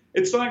that.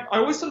 It's like, I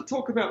always sort of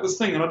talk about this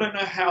thing, and I don't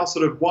know how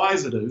sort of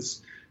wise it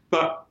is,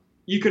 but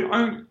you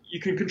can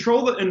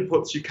control the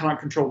inputs, you can't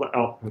control the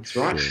outputs,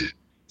 right? Sure.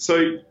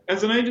 So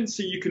as an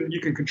agency, you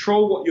can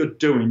control what you're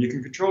doing, you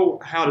can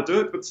control how to do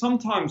it, but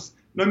sometimes,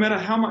 no matter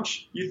how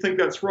much you think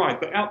that's right,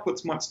 the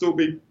outputs might still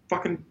be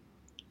fucking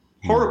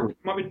horrible. It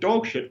might be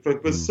dog shit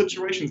for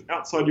situations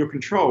outside your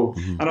control.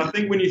 And I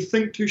think when you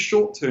think too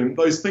short term,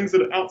 those things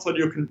that are outside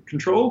your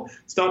control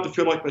start to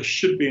feel like they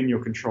should be in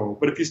your control.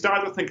 But if you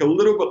start to think a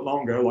little bit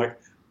longer, like,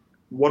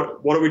 what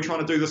are we trying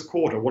to do this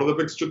quarter? What are the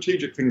big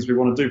strategic things we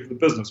want to do for the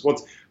business?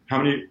 What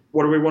do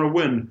we want to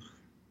win?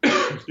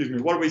 Excuse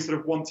me. What do we sort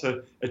of want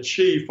to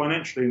achieve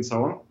financially and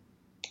so on?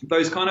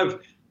 Those kind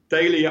of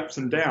daily ups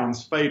and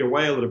downs fade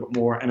away a little bit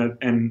more,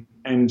 and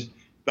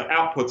the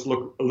outputs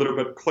look a little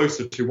bit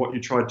closer to what you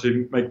tried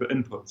to make the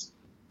inputs.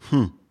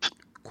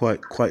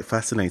 Quite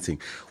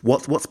fascinating.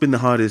 What's been the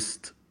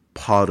hardest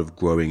part of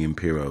growing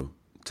Impero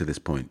to this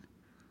point?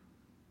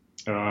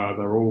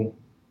 They're all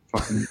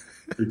fucking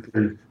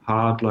pretty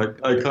hard. Like,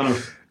 I don't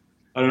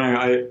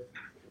know.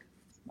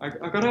 I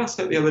got asked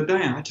that the other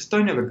day, and I just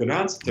don't have a good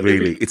answer to it.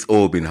 Really, it's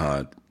all been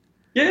hard.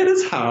 Yeah, it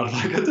is hard.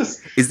 Like,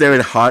 Is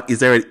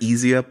there an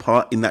easier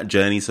part in that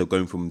journey? So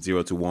going from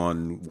 0 to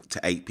 1 to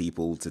 8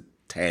 people to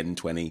 10,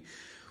 20.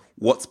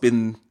 What's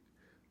been?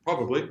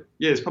 Probably,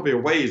 yeah. It's probably a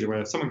way easier way.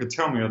 If someone could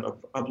tell me,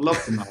 I'd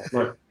love to know.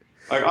 Like,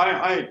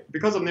 I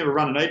because I've never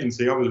run an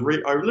agency, I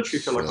literally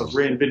feel like I've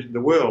reinvented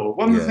the world.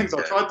 One of the things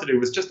I tried to do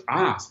was just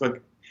ask.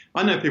 Like,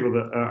 I know people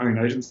that own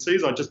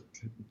agencies. I just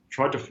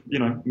tried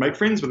to, make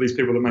friends with these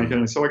people that make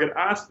it. So I could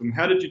ask them,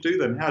 how did you do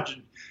that?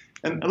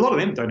 And a lot of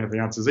them don't have the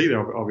answers either,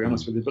 I'll be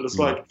honest with you. But it's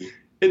like,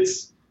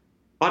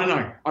 I don't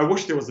know. I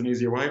wish there was an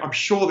easier way. I'm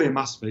sure there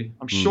must be.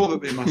 I'm sure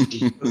that there must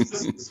be.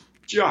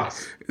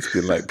 It's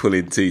been like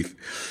pulling teeth.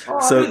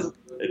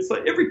 It's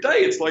like every day,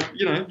 it's like,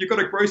 you've got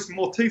to grow some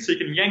more teeth so you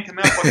can yank them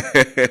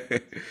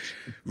out.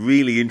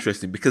 Really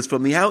interesting, because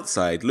from the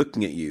outside,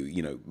 looking at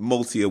you,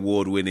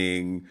 multi-award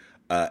winning,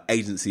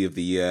 agency of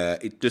the year,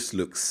 it just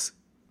looks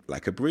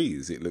like a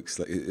breeze. It looks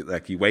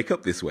like you wake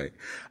up this way.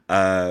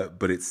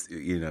 But it's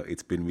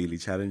been really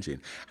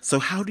challenging. So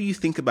how do you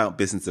think about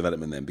business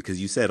development then?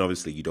 Because you said,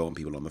 obviously, you don't want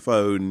people on the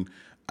phone,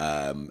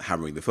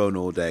 hammering the phone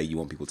all day. You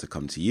want people to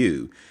come to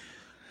you.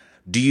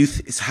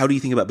 How do you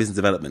think about business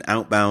development?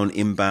 Outbound,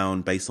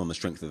 inbound, based on the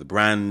strength of the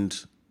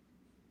brand?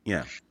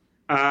 Yeah.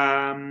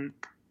 I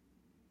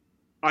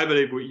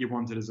believe what you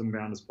want it as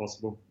inbound as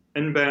possible.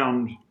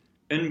 Inbound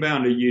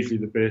are usually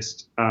the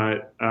best.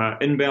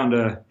 Inbound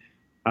are,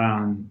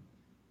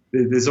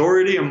 there's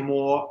already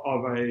more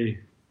of a,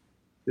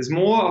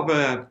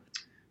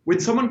 when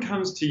someone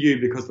comes to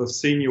you because they've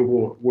seen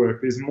your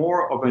work, there's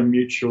more of a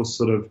mutual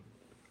sort of,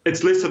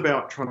 it's less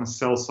about trying to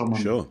sell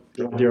someone the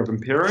idea of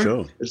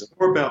Impero. It's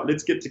more about,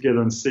 let's get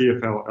together and see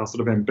if our sort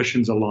of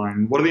ambitions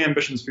align. What are the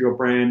ambitions for your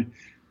brand?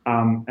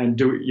 And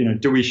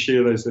do we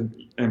share those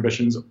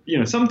ambitions?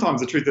 Sometimes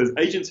the truth is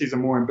agencies are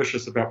more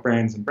ambitious about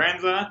brands than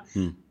brands are,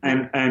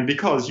 and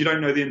because you don't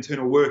know the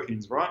internal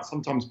workings, right?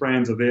 Sometimes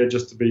brands are there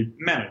just to be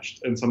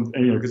managed, and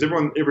because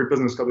every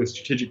business got their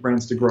strategic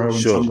brands to grow, and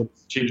some are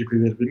strategically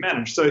there to be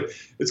managed. So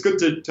it's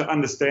good to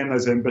understand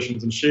those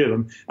ambitions and share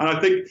them. And I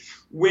think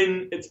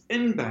when it's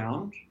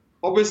inbound,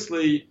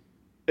 obviously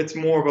it's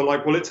more of a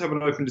let's have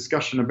an open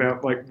discussion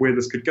about where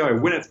this could go.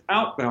 When it's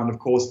outbound, of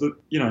course,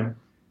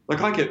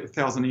 I get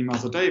 1,000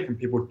 emails a day from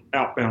people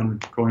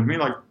outbound calling me.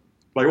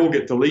 They all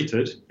get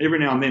deleted. Every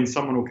now and then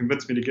someone will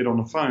convince me to get on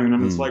the phone,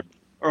 and it's all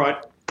right,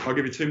 I'll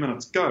give you 2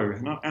 minutes, go.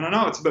 And I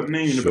know it's a bit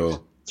mean, a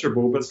bit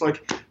miserable, but it's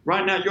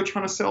right now you're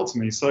trying to sell to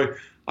me. So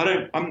I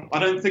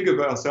don't think of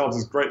ourselves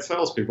as great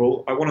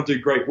salespeople. I want to do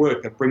great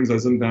work that brings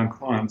those inbound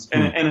clients,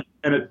 and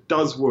it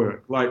does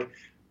work.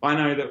 I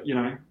know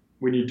that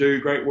when you do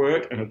great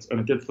work and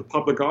it gets the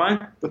public eye,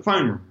 the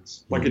phone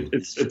rings.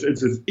 It's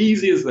as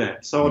easy as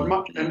that. So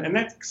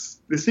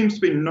there seems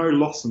to be no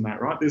loss in that,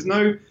 right? There's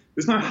no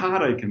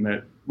heartache in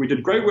that. We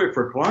did great work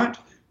for a client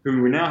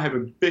who we now have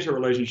a better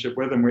relationship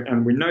with,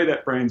 and we know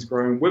that brand's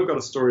growing. We've got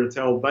a story to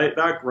tell.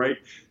 They're great.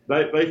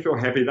 They feel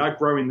happy. They're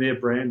growing their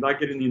brand. They're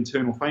getting the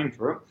internal fame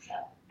for it.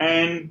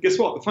 And guess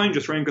what? The phone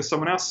just rang because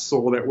someone else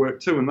saw that work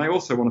too, and they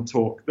also want to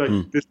talk.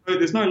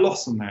 There's no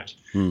loss in that.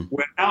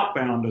 Where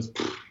outbound is,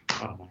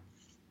 I don't know.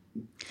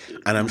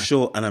 And I'm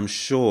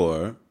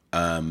sure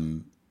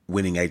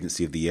winning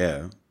Agency of the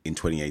Year in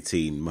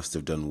 2018 must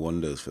have done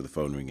wonders for the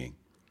phone ringing.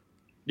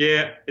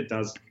 Yeah, it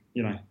does.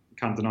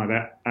 Can't deny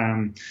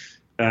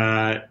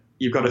that.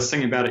 You've got to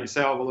sing about it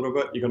yourself a little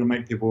bit. You've got to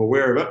make people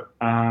aware of it.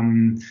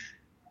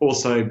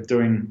 Also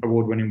doing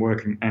award-winning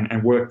work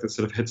and work that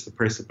sort of hits the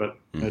press a bit.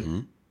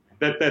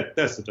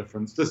 That's the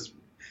difference.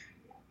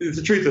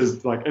 The truth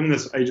is, in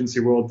this agency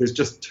world, there's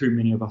just too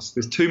many of us.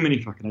 There's too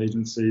many fucking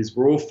agencies.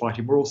 We're all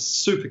fighting. We're all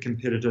super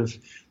competitive.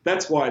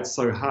 That's why it's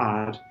so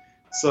hard.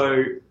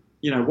 So,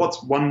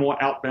 what's one more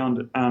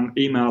outbound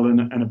email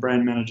and a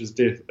brand manager's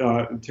death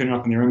turning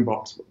up in their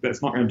inbox?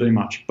 That's not going to do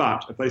much.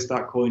 But if they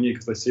start calling you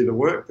because they see the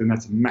work, then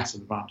that's a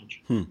massive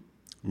advantage.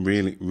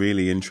 Really,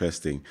 really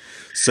interesting.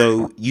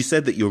 So you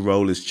said that your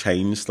role has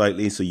changed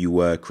slightly. So you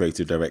were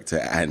creative director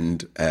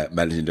and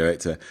managing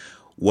director.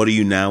 What are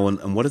you now,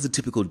 and what does a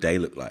typical day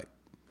look like?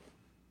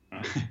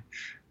 What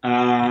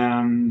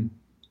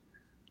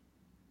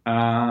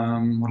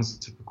does a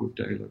typical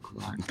day look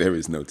like? There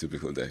is no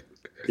typical day.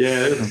 Yeah,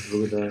 there is no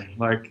typical day.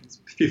 A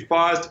few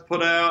fires to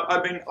put out.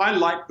 I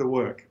like the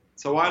work.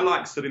 So I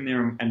like sitting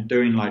there and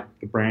doing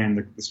the brand,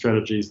 the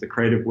strategies, the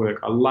creative work.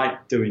 I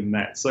like doing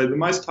that. So the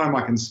most time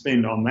I can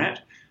spend on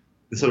that,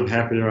 the sort of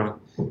happier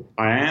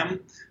I am.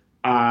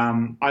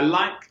 I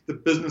like the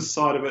business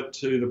side of it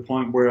to the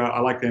point where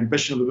I like the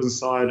ambition of the business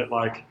side.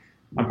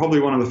 I'm probably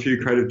one of the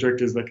few creative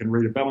directors that can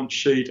read a balance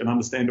sheet and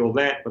understand all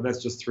that, but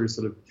that's just through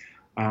sort of,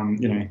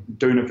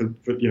 doing it for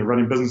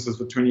running businesses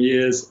for 20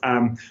 years.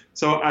 And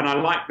I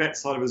like that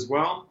side of it as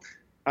well.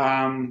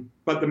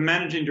 But the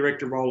managing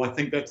director role, I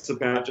think that's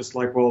about just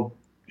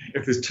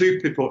if there's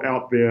two people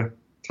out there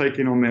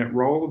taking on that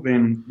role,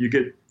 then you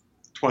get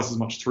twice as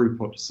much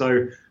throughput.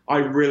 So I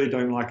really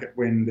don't like it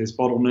when there's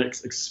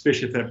bottlenecks,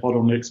 especially if that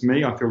bottleneck's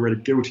me. I feel really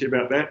guilty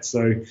about that.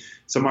 So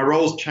my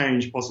roles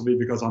change possibly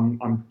because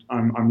I'm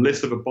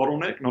less of a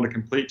bottleneck, not a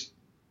complete.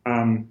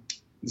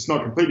 It's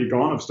not completely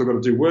gone. I've still got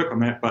to do work on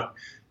that, but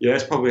yeah,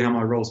 that's probably how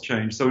my roles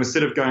change. So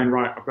instead of going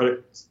right, I've got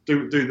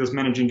to do this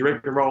managing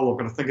director role. I've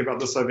got to think about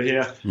this over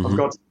here. I've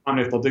got time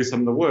left. I'll do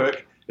some of the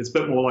work. It's a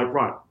bit more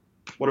right.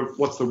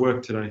 What's the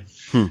work today?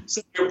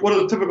 So what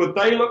does a typical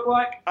day look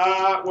like?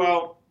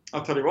 Well,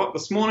 I'll tell you what,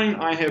 this morning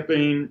I have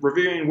been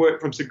reviewing work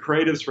from some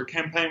creatives for a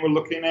campaign we're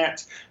looking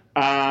at.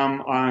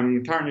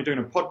 I'm currently doing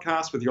a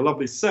podcast with your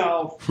lovely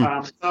self.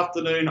 This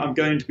afternoon I'm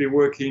going to be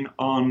working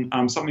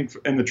on something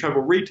in the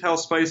travel retail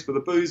space for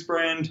the Booze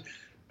brand.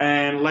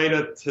 And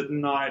later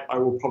tonight I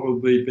will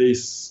probably be,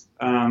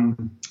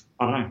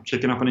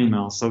 checking up an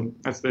email. So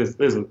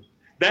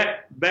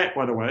that,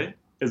 by the way,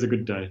 is a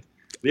good day.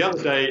 The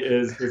other day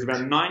is there's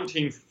about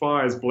 19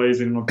 fires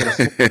blazing, and I've got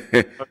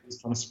a hose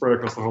trying to spray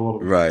across the whole lot of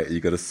them. Right, you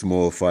got a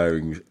small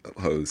firing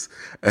hose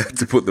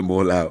to put them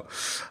all out.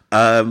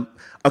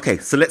 Okay,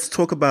 so let's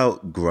talk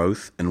about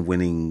growth and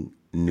winning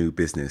new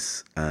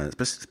business,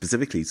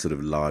 specifically sort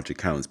of large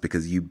accounts,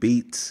 because you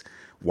beat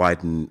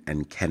Wyden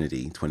and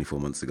Kennedy 24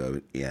 months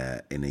ago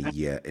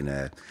in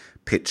a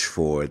pitch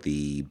for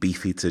the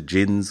Beefeater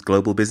Gin's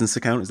global business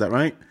account. Is that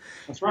right?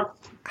 That's right.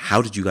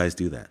 How did you guys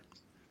do that?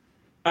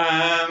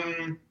 How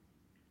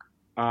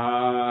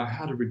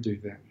did we do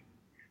that?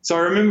 So I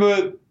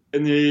remember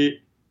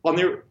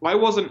I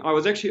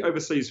was actually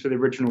overseas for the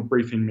original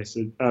briefing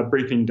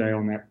day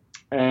on that,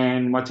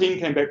 and my team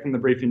came back from the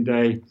briefing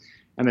day,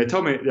 and they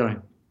told me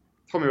about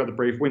the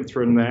brief, went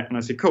through and that, and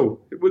I said,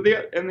 cool.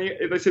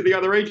 They said the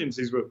other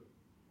agencies were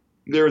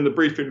there in the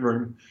briefing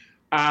room,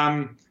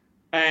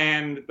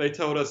 and they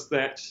told us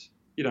that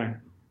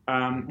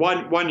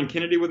Wyden and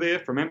Kennedy were there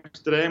from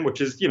Amsterdam,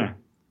 which is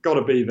got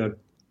to be the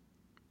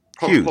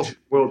huge.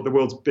 The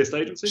world's best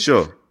agency.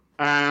 Sure.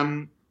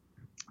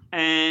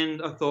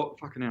 And I thought,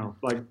 fucking hell,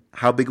 like,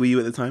 How big were you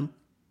at the time?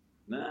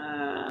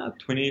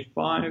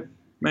 25,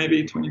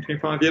 maybe 20,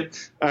 25, yeah.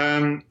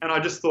 And I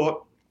just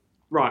thought,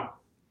 right,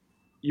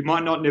 you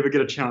might not never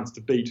get a chance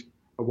to beat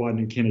a Wieden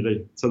and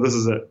Kennedy. So this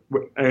is it.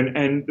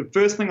 And the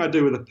first thing I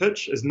do with a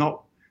pitch is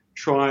not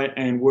try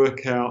and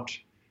work out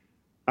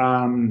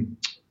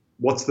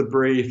what's the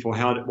brief or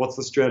what's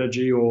the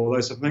strategy or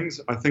those sort of things.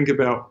 I think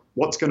about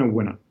what's going to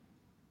win it.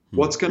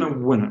 What's going to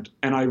win it?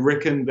 And I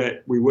reckon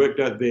that we worked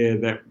out there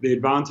that the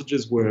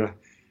advantages were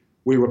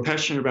we were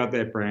passionate about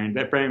that brand.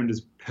 That brand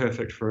is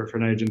perfect for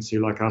an agency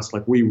like us.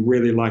 Like, we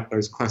really like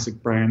those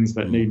classic brands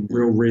that need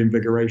real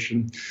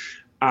reinvigoration.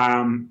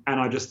 And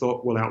I just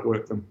thought, we'll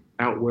outwork them,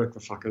 outwork the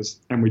fuckers.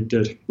 And we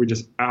did. We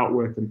just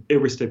outworked them.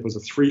 Every step was a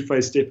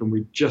 3-phase step, and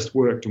we just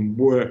worked and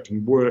worked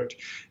and worked.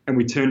 And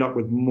we turned up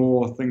with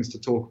more things to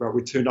talk about.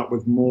 We turned up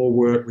with more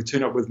work. We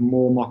turned up with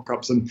more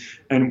mock-ups. And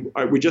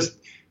we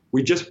just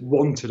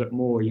wanted it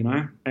more, you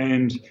know,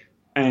 and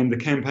the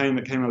campaign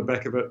that came out of the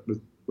back of it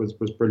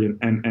was brilliant,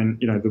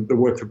 and you know, the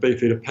work for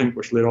Beefeater Pink,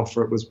 which led off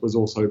for it, was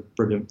also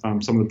brilliant.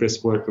 Some of the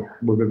best work that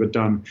we've ever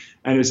done,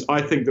 and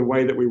I think the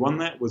way that we won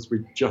that was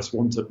we just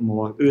wanted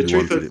more. The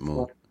truth is,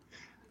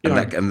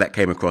 and that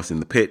came across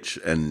in the pitch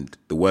and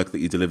the work that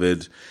you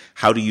delivered.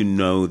 How do you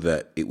know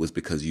that it was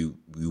because you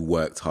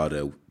worked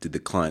harder? Did the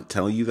client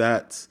tell you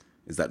that?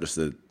 Is that just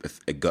a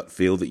gut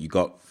feel that you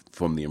got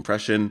from the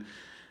impression?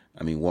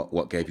 I mean,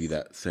 what gave you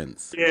that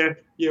sense? Yeah,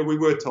 we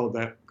were told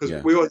that, because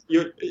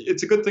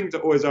it's a good thing to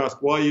always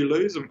ask why you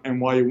lose and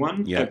why you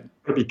won. Yeah,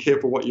 to be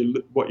careful what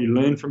you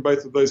learn from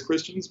both of those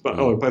questions,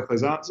 both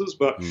those answers.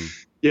 But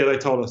yeah, they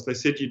told us. They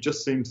said you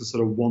just seem to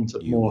sort of want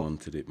it more. You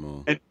wanted it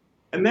more,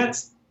 and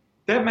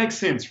that makes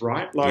sense,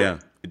 right? Like, yeah,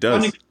 it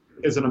does.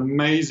 Is an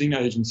amazing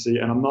agency,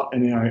 and I'm not,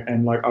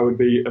 and like, I would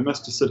be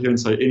amiss to sit here and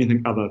say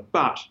anything other,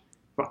 but.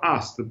 For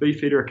us, the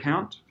Beefeater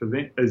account for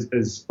them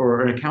is or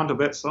an account of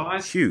that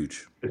size,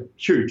 huge. To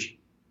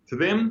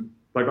them,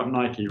 they got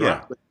Nike,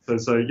 right? Yeah.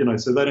 So you know,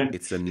 so they don't.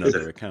 It's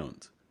another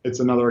account. It's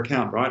another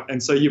account, right? And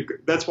so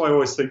that's why I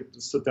always think to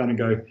sit down and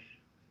go,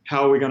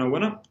 how are we going to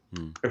win it?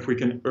 If we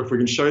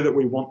can show that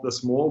we want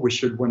this more, we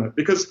should win it,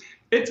 because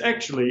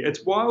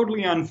it's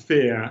wildly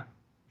unfair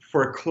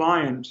for a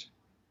client.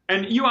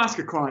 And you ask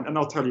a client, and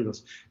they'll tell you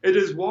this. It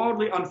is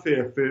wildly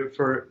unfair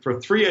for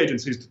 3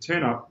 agencies to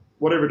turn up,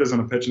 whatever it is on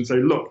a pitch, and say,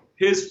 look,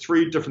 here's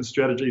 3 different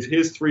strategies,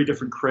 here's 3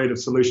 different creative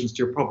solutions to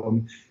your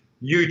problem.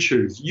 You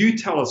choose. You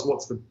tell us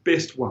what's the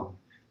best one.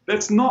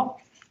 That's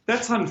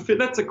unfair.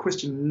 That's a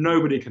question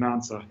nobody can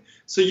answer.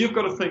 So you've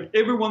got to think,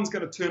 everyone's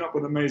going to turn up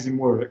with amazing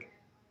work.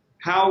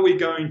 How are we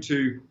going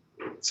to,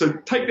 so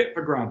take that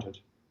for granted.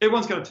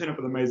 Everyone's going to turn up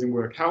with amazing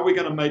work. How are we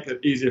going to make it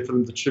easier for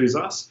them to choose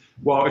us?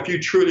 Well, if you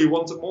truly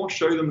want it more,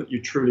 show them that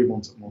you truly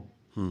want it more.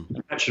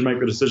 And that should make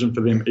the decision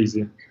for them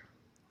easier.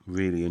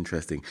 Really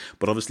interesting.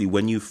 But obviously,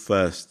 when you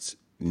first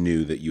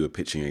knew that you were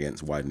pitching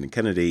against Wieden and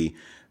Kennedy,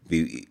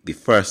 the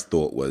first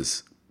thought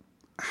was,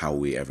 how are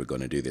we ever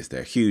going to do this?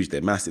 They're huge,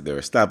 they're massive, they're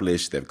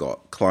established, they've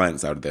got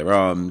clients out of their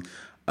arm.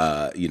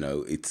 You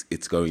know,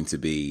 it's going to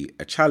be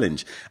a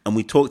challenge. And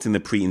we talked in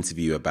the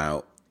pre-interview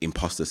about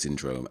imposter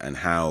syndrome and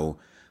how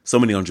so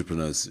many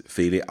entrepreneurs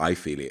feel it. I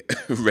feel it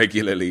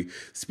regularly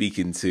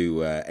speaking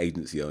to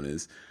agency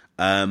owners.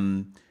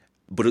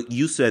 But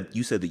you said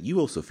that you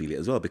also feel it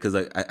as well, because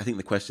I think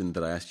the question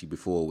that I asked you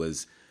before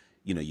was,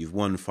 you know, you've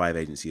won 5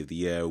 Agency of the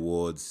Year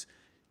awards,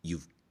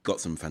 you've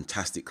got some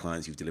fantastic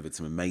clients, you've delivered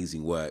some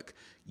amazing work,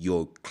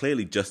 you're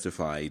clearly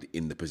justified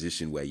in the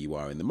position where you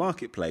are in the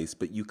marketplace,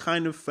 but I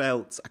kind of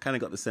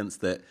got the sense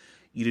that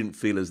you didn't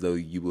feel as though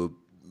you were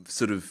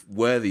sort of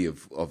worthy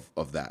of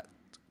that.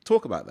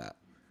 Talk about that.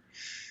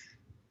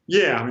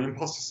 Yeah, I mean,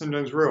 imposter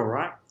syndrome is real,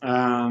 right?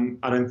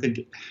 I don't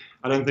think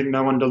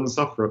no one doesn't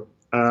suffer it.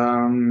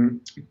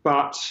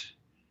 But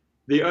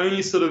the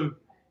only do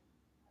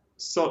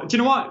you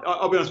know what?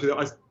 I'll be honest with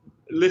you.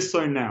 Less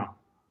so now.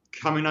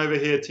 Coming over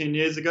here 10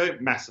 years ago,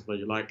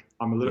 massively. Like,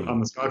 I'm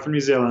this guy from New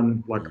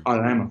Zealand. Like,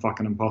 I am a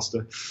fucking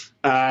imposter.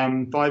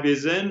 5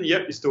 years in,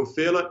 yep, you still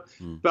feel it.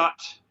 But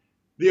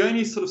the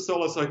only sort of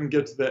solace I can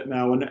give to that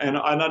now, and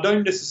I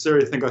don't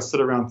necessarily think I sit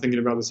around thinking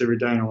about this every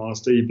day in all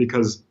honesty,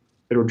 because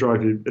it'll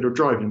drive you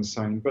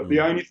insane. But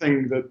the only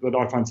thing that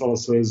I find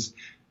solace is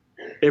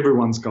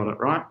everyone's got it,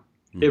 right?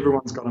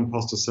 Everyone's got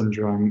imposter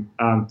syndrome.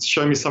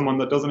 Show me someone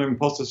that doesn't have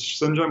imposter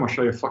syndrome, I'll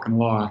show you a fucking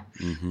liar.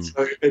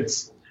 So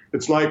it's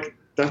like,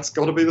 that's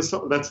got to be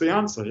that's the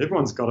answer.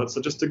 Everyone's got it,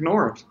 so just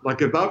ignore it.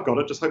 Like, if they've got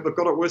it, just hope they've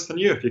got it worse than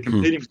you if you're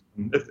competing with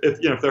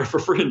them. If they're for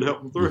free and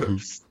help them through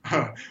it.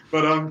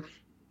 But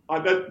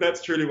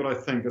that's truly what I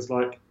think. It's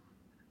like,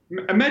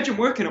 imagine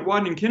working at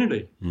Wieden and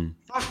Kennedy.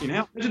 Fucking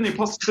hell, imagine the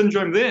imposter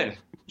syndrome there.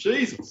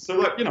 Jesus. So,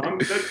 like, you know,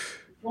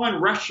 try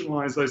and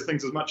rationalize those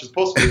things as much as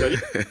possible.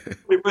 It'll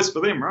be worse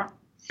for them, right?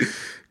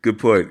 Good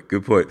point.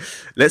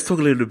 Let's talk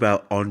a little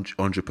about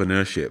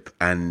entrepreneurship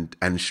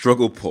and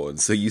struggle porn.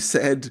 So you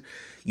said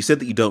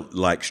that you don't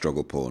like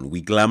struggle porn.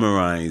 We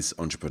glamorize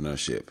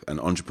entrepreneurship,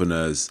 and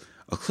entrepreneurs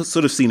are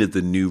sort of seen as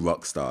the new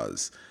rock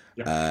stars.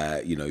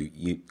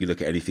 You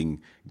look at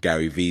anything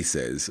Gary Vee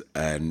says,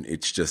 and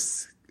it's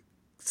just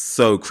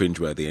so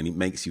cringeworthy, and it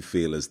makes you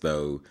feel as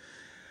though,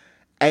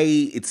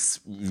 it's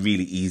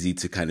really easy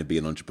to kind of be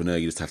an entrepreneur.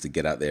 You just have to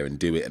get out there and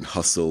do it and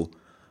hustle.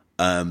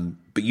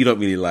 But you don't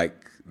really like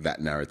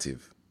that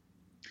narrative.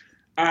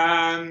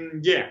 I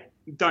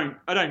don't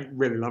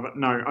really love it.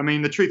 No, I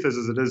mean, the truth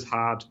is it is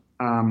hard.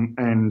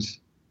 And,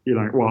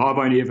 I've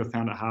only ever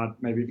found it hard.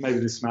 Maybe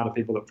there's smarter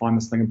people that find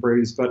this thing a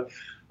breeze. But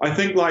I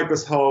think like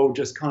this whole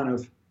just kind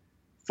of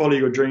follow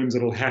your dreams,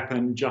 it'll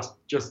happen. Just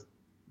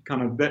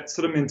kind of that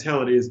sort of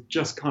mentality is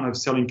just kind of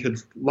selling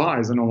kids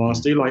lies, in all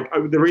honesty. Like,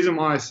 the reason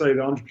why I say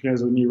the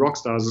entrepreneurs are the new rock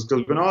stars is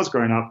because when I was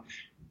growing up,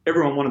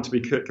 everyone wanted to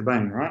be Kurt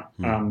Cobain, right?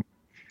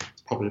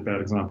 It's probably a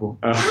bad example.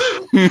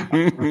 What's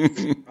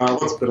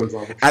a better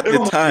example? At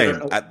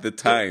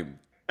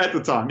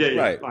the time, yeah.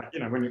 Right. Like,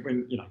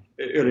 when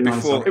early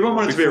 90s, everyone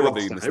wanted to be a rock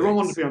star. Everyone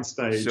wanted to be on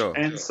stage. Sure.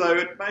 And so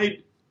it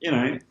made,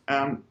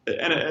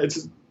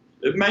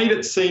 it made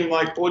it seem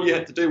like all you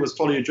had to do was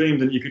follow your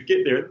dreams and you could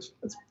get there. It's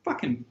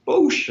fucking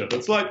bullshit.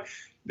 It's like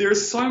there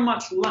is so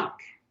much luck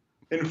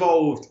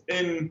involved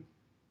in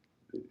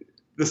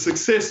the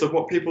success of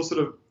what people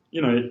sort of,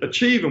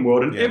 achieve in the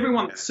world. And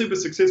everyone that's super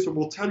successful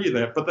will tell you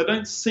that, but they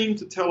don't seem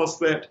to tell us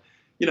that,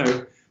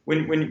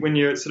 when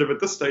you're sort of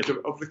at this stage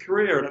of the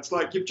career. And it's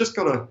like, you've just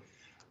got to,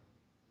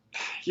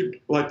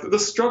 the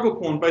struggle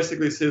porn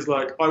basically says,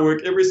 like, I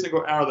work every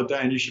single hour of the day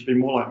and you should be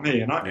more like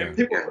me. And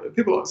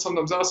people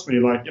sometimes ask me,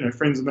 like,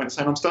 friends and that,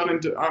 saying, I'm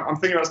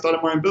thinking about starting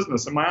my own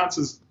business. And my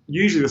answer's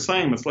usually the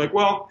same. It's like,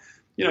 well,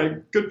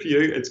 good for you.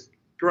 It's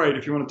great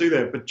if you want to do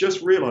that, but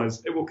just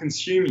realize it will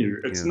consume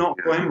you. It's not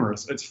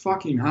glamorous. It's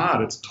fucking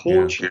hard. It's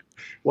torture.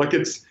 Like,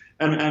 it's,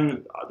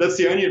 and that's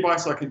the only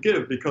advice I can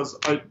give, because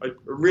I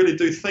really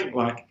do think,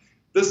 like,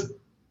 this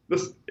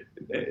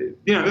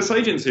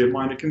agency of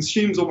mine, it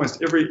consumes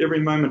almost every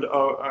moment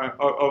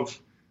of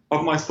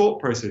my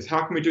thought process.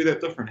 How can we do that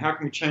different? How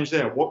can we change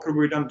that? What could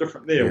we have done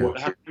different there?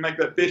 How can we make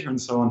that better,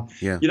 and so on?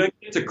 Yeah. You don't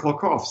get to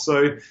clock off.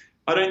 So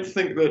I don't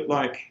think that,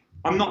 like,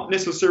 I'm not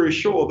necessarily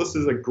sure this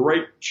is a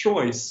great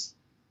choice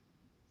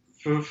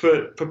for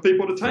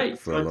people to take.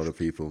 For a lot of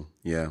people,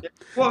 yeah.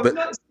 Well, it's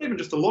not even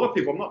just a lot of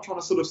people. I'm not trying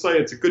to sort of say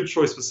it's a good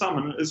choice for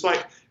someone. It's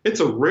like,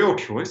 it's a real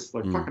choice.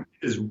 Like, fucking,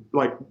 this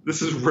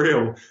is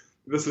real.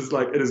 This is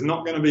like, it is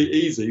not going to be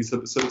easy. So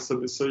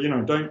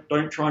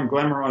don't try and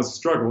glamorize the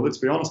struggle. Let's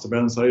be honest about it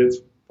and say it's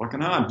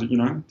fucking hard. Do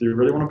you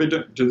really want to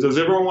be does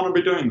everyone want to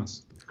be doing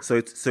this? So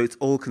it's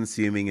all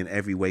consuming, and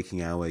every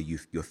waking hour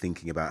you're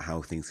thinking about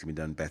how things can be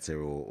done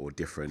better or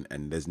different,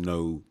 and there's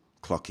no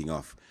clocking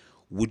off.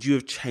 Would you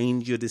have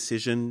changed your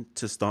decision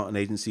to start an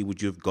agency?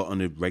 Would you have gotten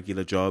a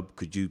regular job?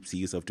 Could you see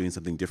yourself doing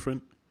something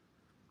different?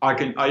 I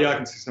can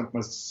see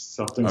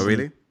myself doing. Oh,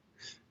 really?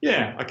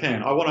 Yeah, I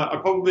can. I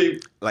probably...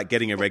 Like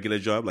getting a regular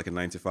job, like a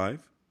 9 to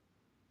 5?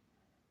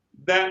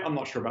 That I'm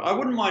not sure about. I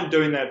wouldn't mind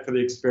doing that for the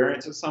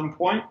experience at some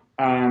point.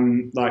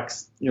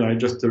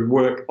 Just to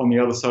work on the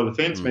other side of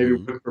the fence, maybe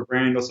work for a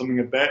brand or something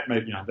like that.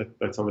 Maybe,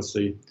 that's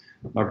obviously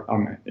not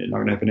going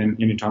to happen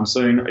anytime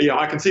soon. Yeah,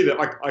 I can see that.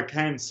 I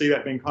can see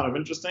that being kind of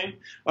interesting.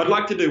 I'd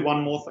like to do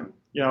one more thing.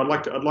 I'd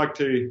like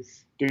to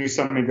do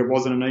something that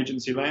wasn't an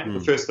agency land. The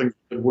first thing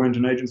that weren't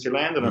an agency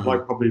land, and I'd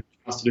like probably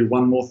to do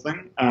one more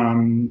thing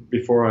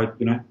before I,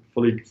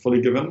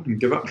 fully give in and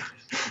give up.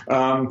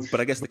 But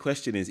I guess the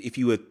question is, if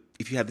you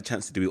had the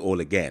chance to do it all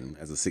again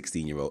as a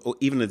 16-year-old, or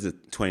even as a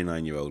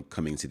 29-year-old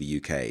coming to the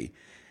UK,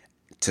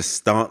 to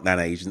start that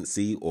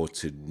agency or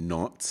to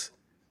not,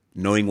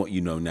 knowing what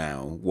you know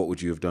now, what would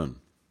you have done?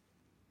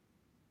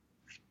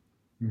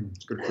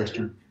 It's a good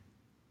question.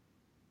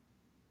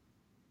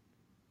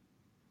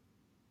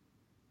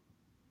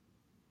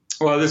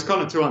 Well, there's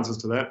kind of two answers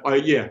to that.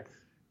 I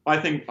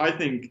think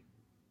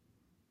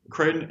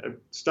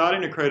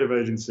starting a creative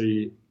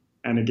agency,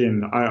 and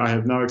again, I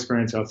have no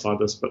experience outside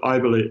this, but I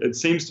believe, it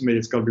seems to me,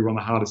 it's got to be one of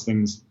the hardest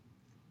things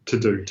to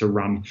do, to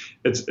run.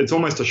 It's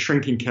almost a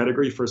shrinking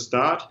category for a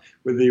start,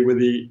 with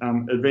the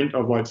advent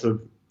of like sort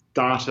of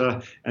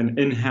data and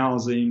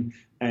in-housing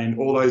and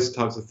all those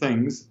types of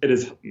things. It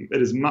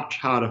is much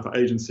harder for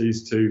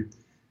agencies to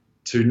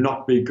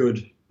not be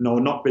good,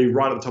 not be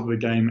right at the top of the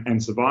game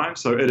and survive.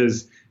 So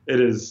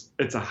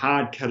it's a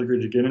hard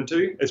category to get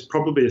into. It's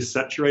probably a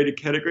saturated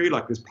category.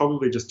 Like, there's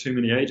probably just too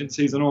many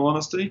agencies, in all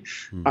honesty.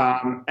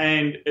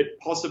 And it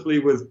possibly,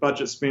 with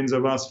budget spends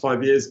over the last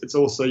 5 years, it's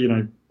also,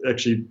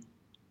 actually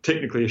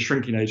technically a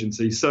shrinking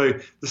agency. So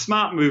the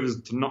smart move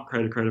is to not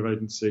create a creative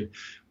agency.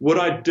 Would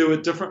I do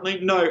it differently?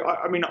 No.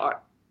 I mean,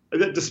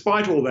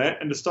 despite all that,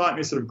 and despite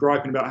me sort of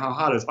griping about how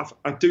hard it is,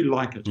 I do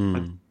like it.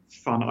 It's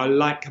fun. I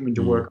like coming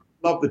to work.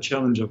 I love the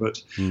challenge of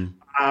it.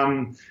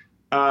 And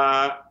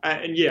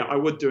yeah, I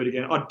would do it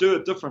again. I'd do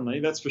it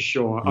differently, that's for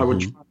sure. I would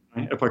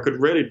try, if I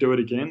could really do it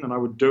again, then I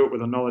would do it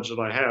with the knowledge that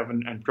I have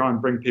and try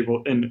and bring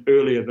people in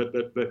earlier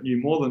that knew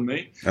more than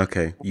me.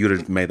 Okay, you would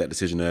have made that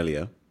decision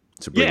earlier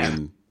to bring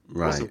in.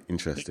 Right, awesome.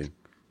 Interesting.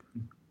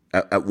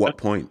 At what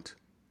point?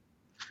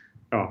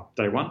 Oh,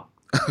 day one.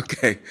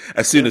 Okay,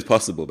 as soon as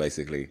possible,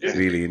 basically. Yeah.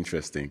 Really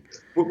interesting.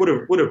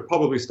 Would have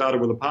probably started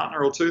with a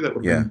partner or two. That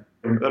would Yeah,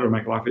 that would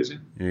make life easier.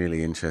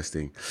 really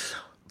interesting.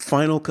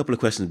 Final couple of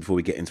questions before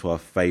we get into our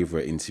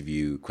favorite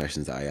interview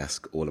questions that I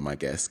ask all of my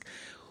guests.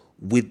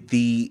 With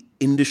the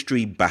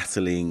industry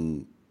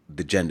battling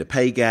the gender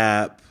pay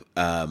gap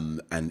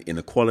and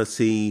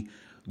inequality,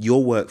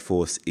 your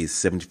workforce is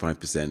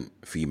 75%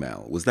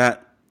 female. Was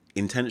that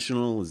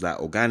intentional? Was that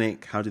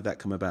organic? How did that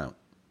come about?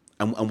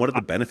 And what are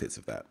the benefits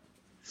of that?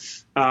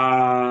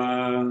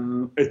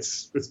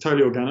 It's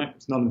totally organic.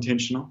 It's not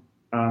intentional.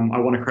 I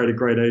want to create a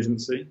great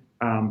agency,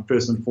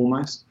 first and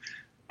foremost.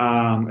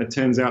 It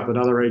turns out that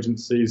other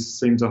agencies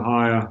seem to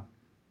hire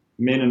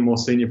men in more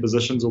senior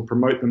positions or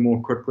promote them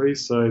more quickly.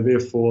 So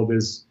therefore,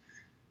 there's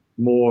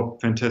more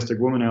fantastic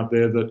women out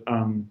there that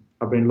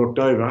are being looked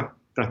over.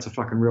 That's a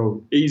fucking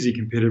real easy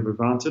competitive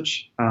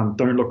advantage.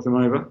 Don't look them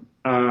over.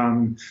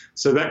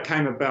 So that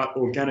came about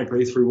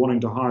organically through wanting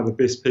to hire the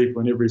best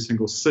people in every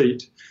single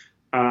seat.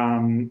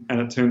 And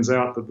it turns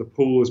out that the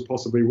pool is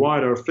possibly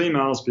wider of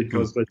females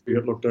because they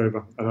get looked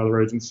over at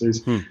other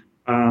agencies.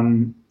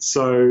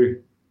 So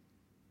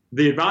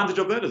the advantage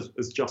of that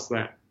is just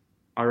that.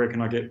 I reckon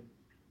I get,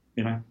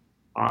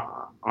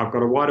 I've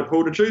got a wider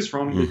pool to choose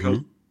from because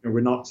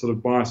we're not sort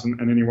of biased in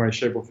any way,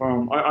 shape, or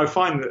form. I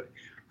find that,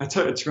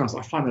 to be honest,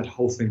 I find that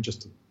whole thing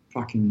just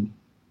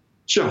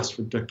just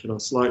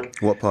ridiculous. Like,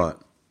 what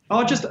part?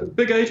 Oh, just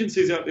big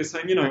agencies out there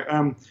saying,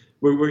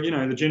 we're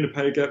the gender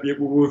pay gap,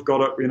 we've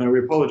got it, we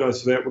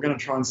apologise for that. We're going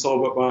to try and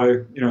solve it by,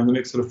 in the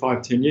next sort of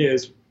 5-10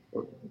 years.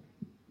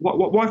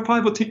 Why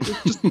 5 or 10?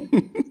 Just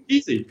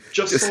easy.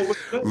 Just solve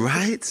it.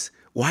 Right?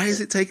 Why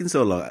is it taking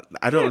so long?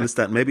 I don't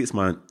understand. Maybe it's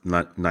my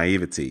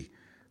naivety,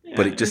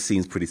 but it just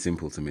seems pretty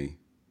simple to me.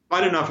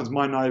 I don't know if it's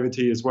my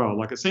naivety as well.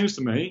 Like, it seems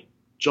to me,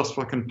 just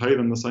fucking pay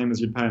them the same as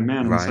you'd pay a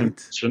man in the same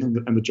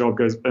position, and the job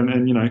goes,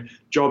 and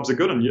jobs are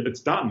good and it's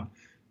done.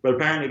 But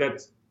apparently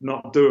that's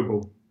not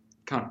doable.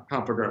 Can't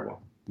figure out why.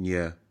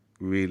 Yeah,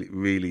 really,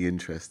 really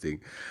interesting.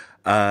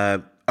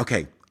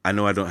 Okay, I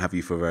know I don't have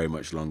you for very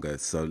much longer,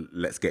 so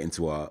let's get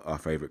into our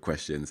favorite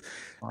questions.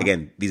 Right.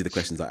 Again, these are the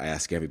questions that I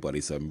ask everybody,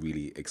 so I'm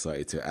really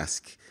excited to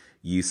ask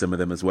you some of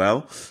them as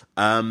well.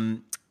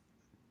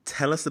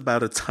 Tell us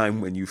about a time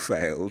when you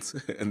failed,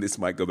 and this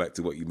might go back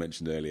to what you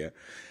mentioned earlier,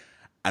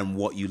 and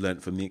what you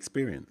learned from the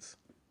experience.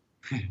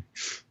 The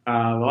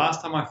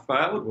last time I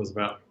failed was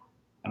about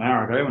an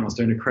hour ago when I was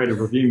doing a creative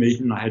review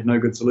meeting and I had no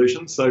good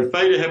solutions. So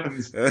failure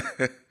happens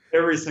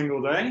every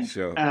single day.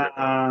 Sure.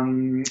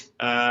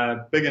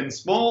 Big and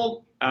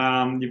small.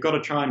 You've got to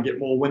try and get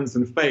more wins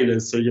than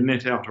failures so you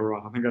net out all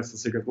right. I think that's the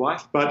secret of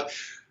life. But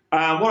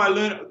what I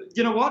learned,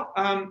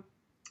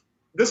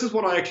 this is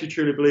what I actually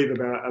truly believe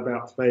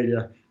about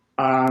failure.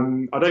 I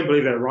don't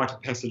believe that rite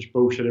of passage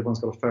bullshit. Everyone's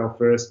got to fail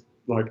first.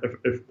 Like,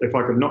 if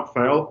I could not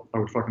fail, I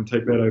would fucking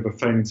take that over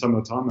failing some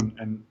of the time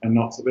and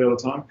not the other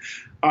time.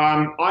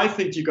 I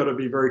think you've got to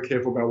be very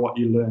careful about what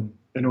you learn,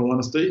 in all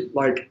honesty.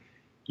 Like,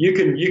 you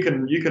can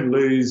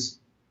lose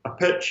a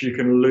pitch, you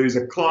can lose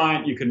a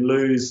client, you can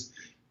lose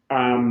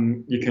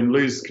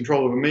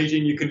control of a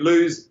meeting, you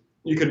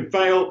can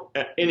fail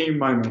at any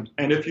moment.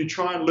 And if you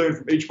try and learn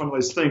from each one of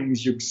those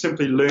things, you're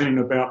simply learning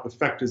about the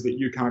factors that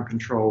you can't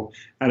control,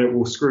 and it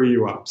will screw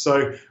you up.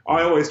 So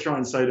I always try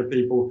and say to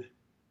people,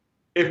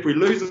 if we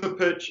lose a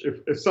pitch,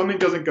 if something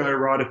doesn't go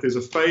right, if there's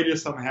a failure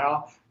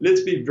somehow,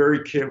 let's be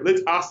very careful.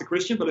 Let's ask the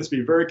question, but let's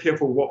be very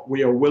careful what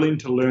we are willing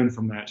to learn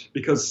from that,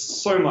 because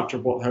so much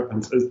of what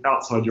happens is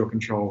outside your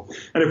control.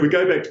 And if we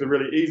go back to the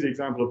really easy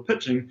example of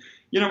pitching,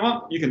 you know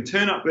what? You can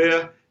turn up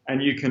there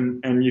and you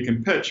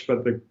can pitch,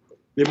 but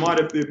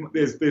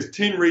there's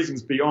 10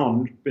 reasons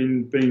beyond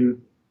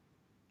turning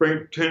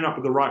up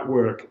with the right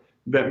work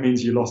that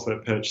means you lost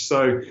that pitch.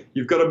 So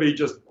you've got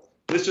to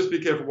let's just be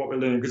careful what we're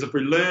learning, because if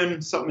we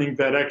learn something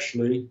that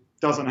actually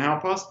doesn't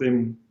help us,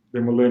 then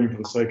we're learning for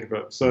the sake of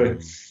it. So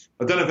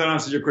I don't know if that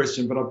answers your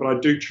question, but I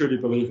do truly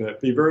believe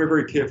that. Be very,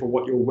 very careful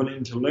what you're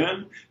willing to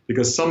learn,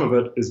 because some of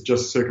it is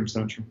just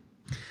circumstantial.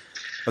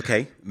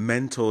 Okay,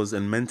 mentors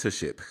and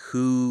mentorship.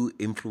 Who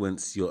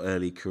influenced your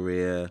early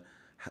career?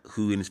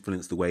 Who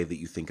influenced the way that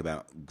you think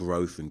about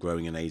growth and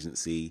growing an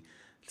agency?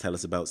 Tell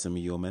us about some of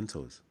your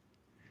mentors.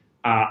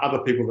 Other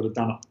people that have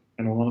done it.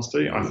 In all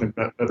honesty, I think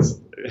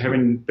that's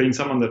having been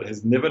someone that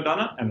has never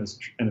done it and is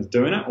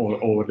doing it,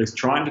 or at least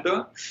trying to do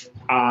it.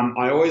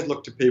 I always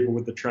look to people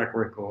with the track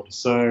record.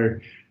 So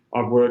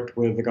I've worked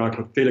with a guy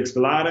called Felix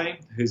Velarde,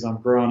 who's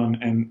grown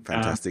and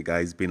fantastic guy.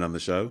 He's been on the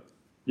show.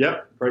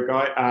 Yep, great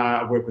guy.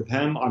 I've worked with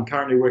him. I'm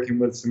currently working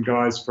with some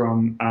guys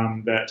from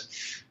that.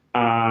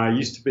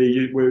 Used to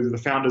be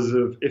the founders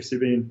of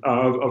FCB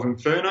of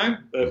Inferno.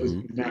 That was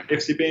now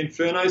FCB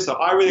Inferno. So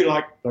I really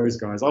like those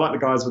guys. I like the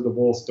guys with the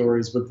war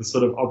stories, with the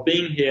sort of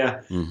being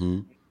here.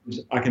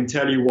 I can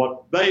tell you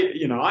what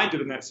I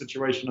did in that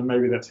situation, and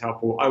maybe that's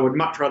helpful. I would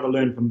much rather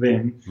learn from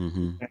them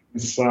than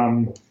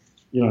some,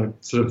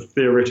 sort of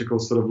theoretical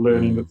sort of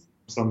learning that's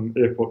some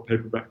airport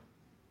paperback.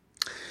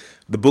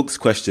 The books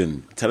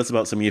question. Tell us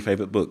about some of your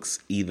favorite books,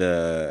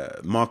 either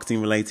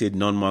marketing related,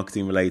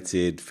 non-marketing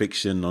related,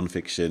 fiction,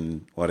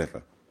 non-fiction,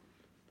 whatever.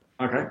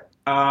 Okay.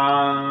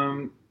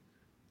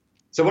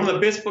 So one of the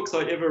best books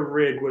I ever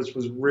read was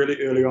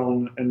really early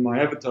on in my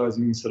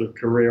advertising sort of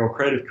career or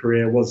creative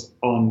career was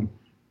on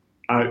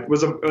it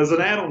was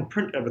an ad on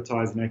print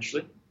advertising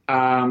actually,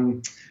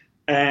 and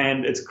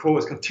it's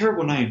got a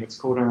terrible name. It's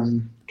called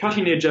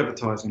Cutting Edge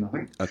Advertising, I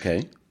think.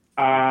 Okay.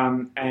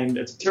 And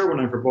it's a terrible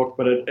name for a book,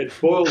 but it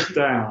boils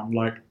down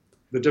like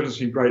the difference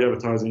between great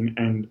advertising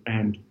and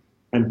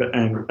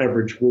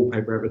average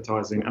wallpaper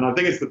advertising. And I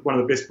think it's one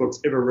of the best books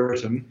ever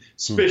written,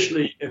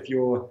 especially if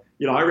you're,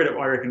 I read it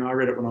when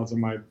I was in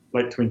my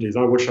late 20s.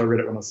 I wish I read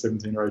it when I was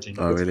 17 or 18.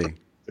 Oh, really?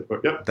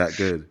 Yep. That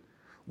good.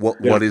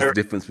 What is the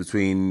difference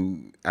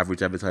between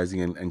average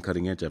advertising and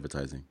cutting edge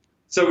advertising?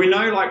 So we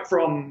know, like,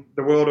 from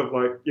the world of,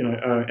 like,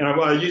 and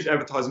I use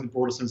advertising in the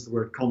broader sense of the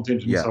word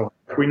content and so on.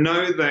 We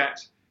know that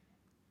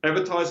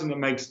advertising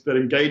that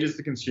engages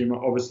the consumer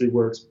obviously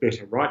works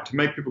better, right? To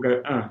make people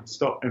go,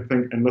 stop and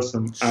think and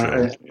listen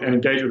and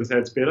engage with this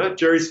ads better.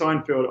 Jerry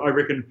Seinfeld, I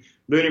reckon,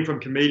 learning from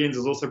comedians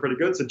is also pretty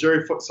good. So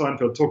Jerry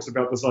Seinfeld talks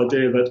about this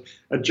idea that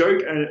a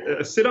joke,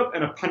 a setup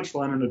and a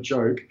punchline in a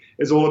joke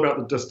is all about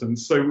the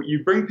distance. So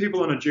you bring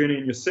people on a journey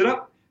in your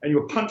setup, and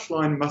your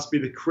punchline must be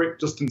the correct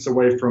distance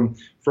away from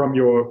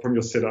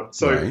your setup.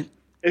 So right.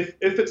 If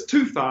it's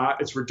too far,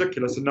 it's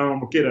ridiculous and no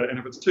one will get it. And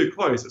if it's too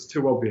close, it's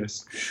too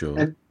obvious. Sure.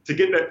 And to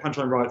get that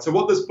punchline right. So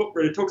what this book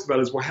really talks about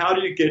is, well, how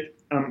do you get,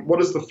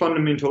 what is the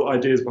fundamental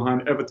ideas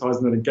behind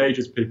advertising that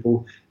engages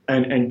people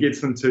and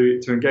gets them to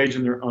engage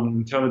on an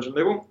intelligent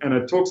level? And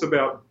it talks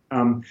about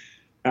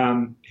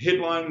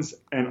headlines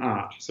and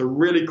art. So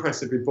really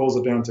classically boils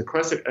it down to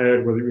classic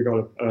ad, where we've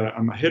got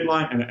a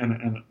headline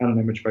and an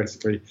image,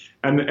 basically.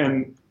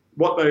 And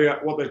what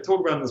they talk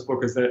about in this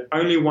book is that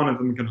only one of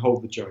them can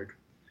hold the joke.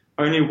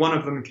 Only one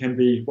of them can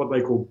be what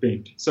they call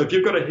bent. So if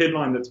you've got a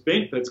headline that's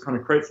bent, that kind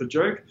of creates the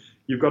joke,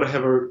 you've got to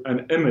have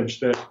an image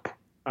that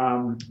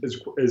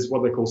is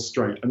what they call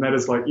straight. And that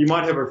is, like, you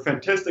might have a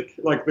fantastic,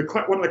 like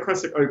one of the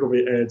classic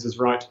Ogilvy ads is,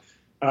 right,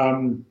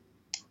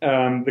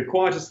 the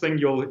quietest thing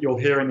you'll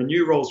hear in the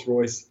new Rolls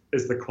Royce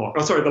is the clock.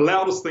 Oh, sorry, the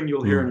loudest thing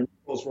you'll hear in a new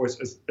Rolls Royce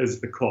is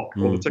the clock,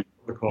 or the tick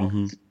of the clock.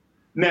 Mm-hmm.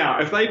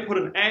 Now, if they put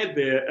an ad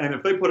there, and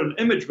if they put an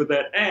image with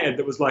that ad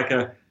that was like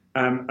a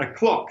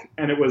clock,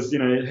 and it was, I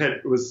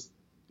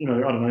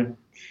don't know,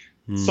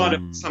 signed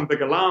up some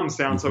big alarm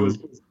sound, so it was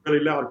a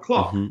really loud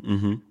clock.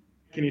 Make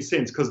any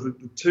sense? Because the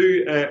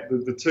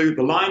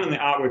line and the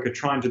artwork are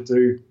trying to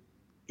do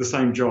the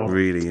same job.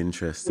 Really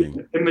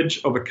interesting. The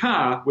image of a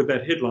car with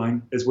that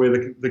headline is where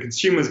the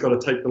consumer's got to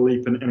take the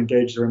leap and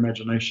engage their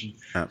imagination.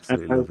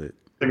 Absolutely love it.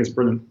 I think it's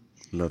brilliant.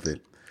 Love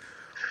it.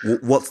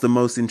 What's the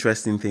most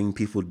interesting thing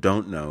people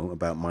don't know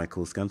about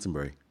Michael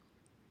Scantlebury?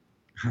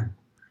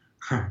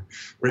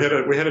 We had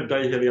a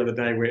day here the other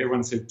day where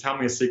everyone said, "Tell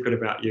me a secret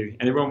about you,"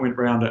 and everyone went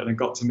round it, and it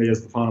got to me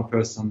as the final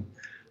person.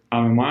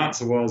 And my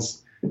answer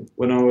was,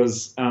 when I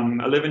was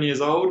 11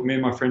 years old, me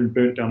and my friend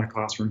burnt down a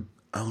classroom.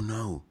 Oh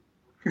no!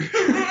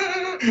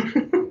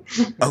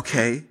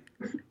 Okay,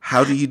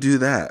 how do you do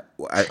that?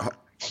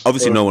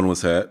 Obviously, no one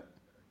was hurt.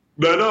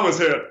 No one was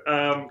hurt.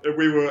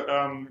 We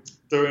were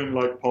doing,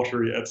 like,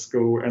 pottery at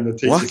school, and the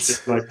teacher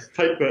said, like,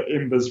 take the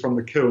embers from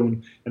the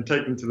kiln and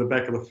take them to the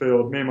back of the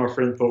field. Me and my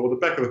friend thought, well, the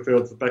back of the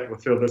field's the back of the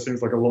field. That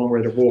seems like a long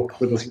way to walk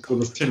with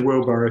this tin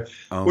wheelbarrow.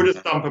 We'll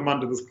just dump them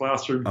under this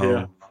classroom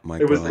here.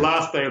 It was the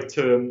last day of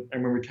term,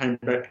 and when we came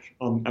back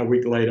on a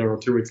week later or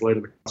 2 weeks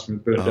later, the classroom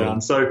burnt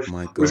down. So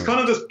it was kind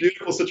of this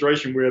beautiful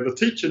situation where the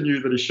teacher knew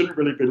that he shouldn't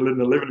really be letting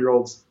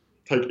 11-year-olds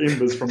take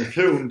embers from a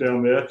kiln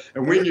down there,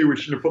 and we knew we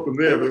shouldn't have put them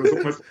there, but it was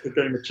almost like a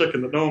game of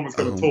chicken that no one was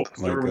going to talk,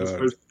 so everyone was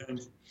supposed to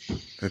hands.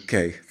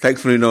 Okay,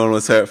 thankfully no one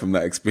was hurt from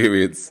that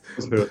experience.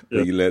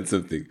 You learned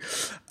something.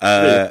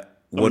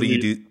 What do you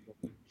do?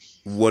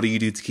 What do you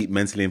do to keep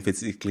mentally and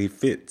physically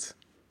fit?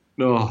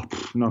 Oh,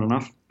 not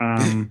enough.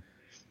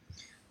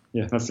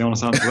 Yeah, that's the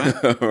honest answer to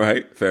that. All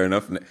right, fair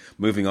enough.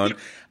 Moving on.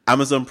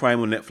 Amazon Prime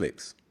or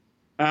Netflix?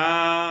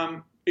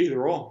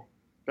 Either or.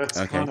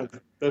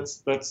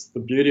 That's that's the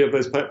beauty of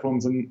those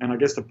platforms, and I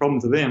guess the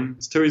problem to them,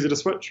 it's too easy to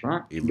switch,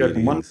 right? You go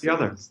from one to the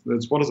other.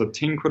 It's what is it,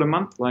 £10 a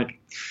month? Like,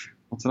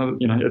 what's another?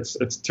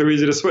 It's too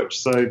easy to switch.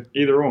 So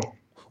either or.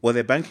 Well,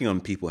 they're banking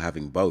on people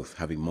having both,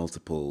 having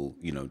multiple,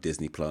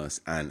 Disney Plus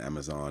and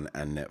Amazon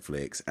and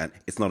Netflix, and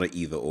it's not an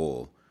either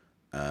or.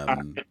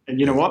 And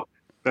you know what?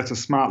 That's a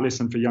smart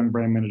lesson for young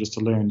brand managers to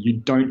learn. You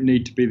don't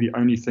need to be the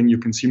only thing your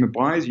consumer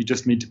buys. You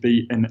just need to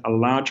be in a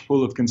large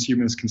pool of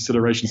consumers'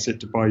 consideration set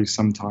to buy you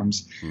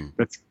sometimes.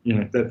 That's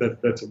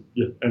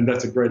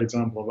a great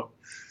example of it.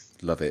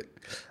 Love it.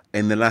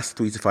 In the last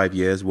 3 to 5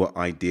 years, what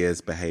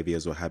ideas,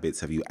 behaviors, or habits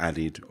have you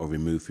added or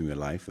removed from your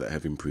life that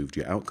have improved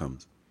your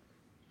outcomes?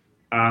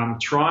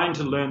 Trying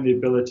to learn the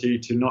ability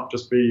to not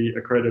just be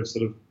a creative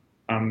sort of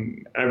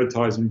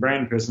advertising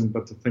brand person,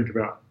 but to think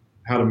about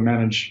how to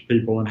manage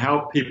people and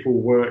how people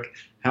work,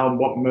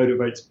 what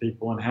motivates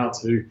people, and how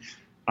to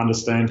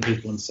understand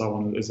people and so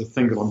on is a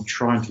thing that I'm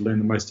trying to learn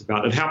the most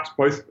about. It helps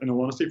both, in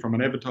all honesty, from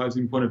an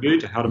advertising point of view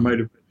to how to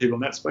motivate people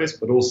in that space,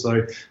 but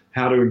also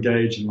how to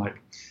engage and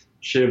like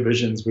share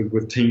visions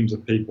with teams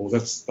of people.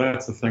 That's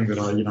the thing that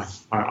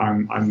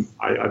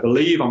I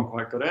believe I'm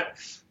quite good at,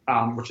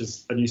 which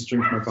is a new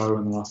string to my bow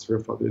in the last 3 or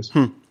 5 years.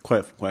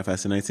 Quite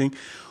fascinating.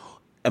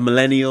 A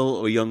millennial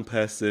or young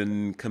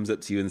person comes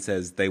up to you and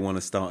says they want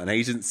to start an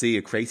agency,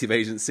 a creative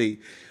agency.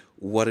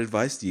 What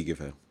advice do you give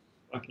her?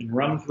 Fucking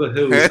run for the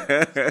hills.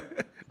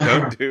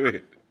 Don't do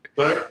it.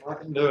 Don't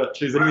fucking do it.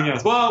 Choose anything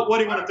else. Well, what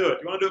do you want to do it?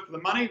 Do you want to do it for the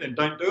money? Then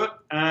don't do it.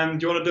 And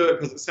do you want to do it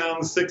because it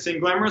sounds sexy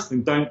and glamorous?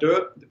 Then don't do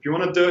it. If you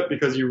want to do it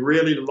because you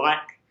really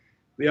like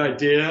the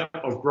idea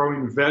of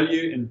growing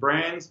value in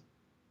brands,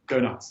 go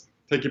nuts.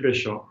 Take your best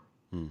shot.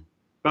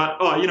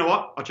 But, you know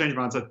what? I'll change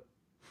my answer.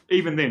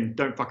 Even then,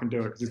 don't fucking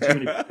do it because there's too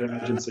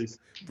many agencies.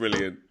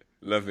 Brilliant.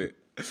 Love it.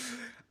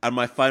 And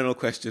my final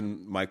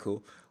question,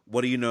 Michael,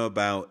 what do you know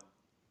about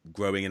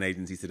growing an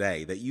agency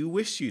today that you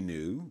wish you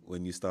knew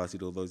when you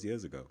started all those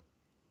years ago?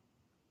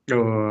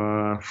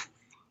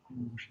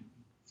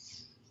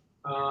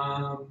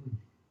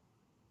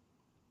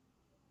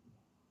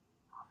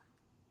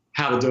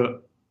 How to do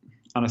it.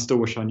 And I still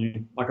wish I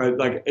knew.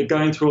 Like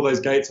going through all those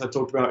gates I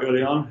talked about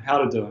early on, how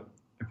to do it.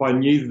 If I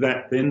knew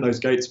that then, those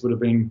gates would have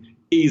been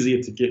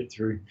easier to get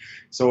through.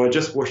 So I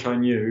just wish I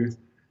knew.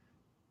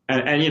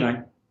 And you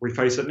know, we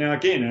face it now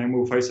again, and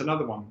we'll face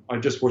another one. I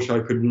just wish I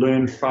could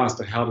learn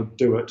faster how to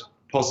do it,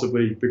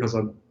 possibly because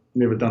I've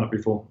never done it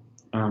before.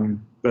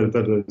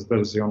 That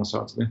is the honest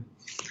answer there.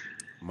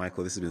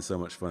 Michael, this has been so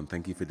much fun.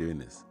 Thank you for doing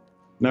this.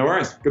 No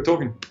worries. Good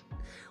talking.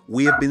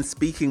 We have been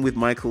speaking with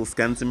Michael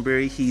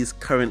Scantlebury. He is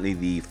currently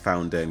the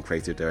founder and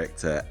creative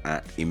director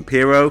at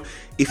Impero.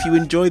 If you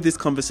enjoyed this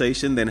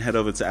conversation, then head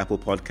over to Apple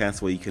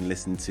Podcasts where you can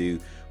listen to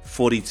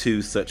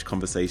 42 such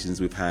conversations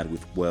we've had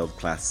with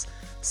world-class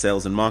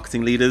sales and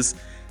marketing leaders.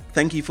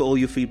 Thank you for all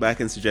your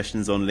feedback and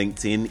suggestions on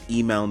LinkedIn.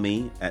 Email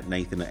me at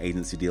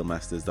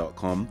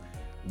nathan@agencydealmasters.com.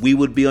 We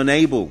would be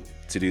unable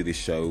to do this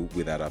show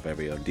without our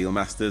very own deal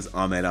masters.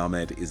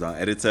 Ahmed is our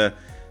editor.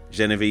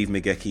 Genevieve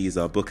Migeki is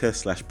our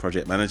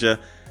booker/project manager.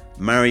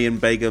 Marian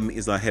Begum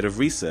is our head of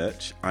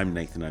research. I'm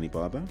Nathan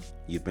Anibaba.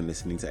 You've been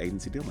listening to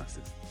Agency Deal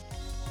Masters.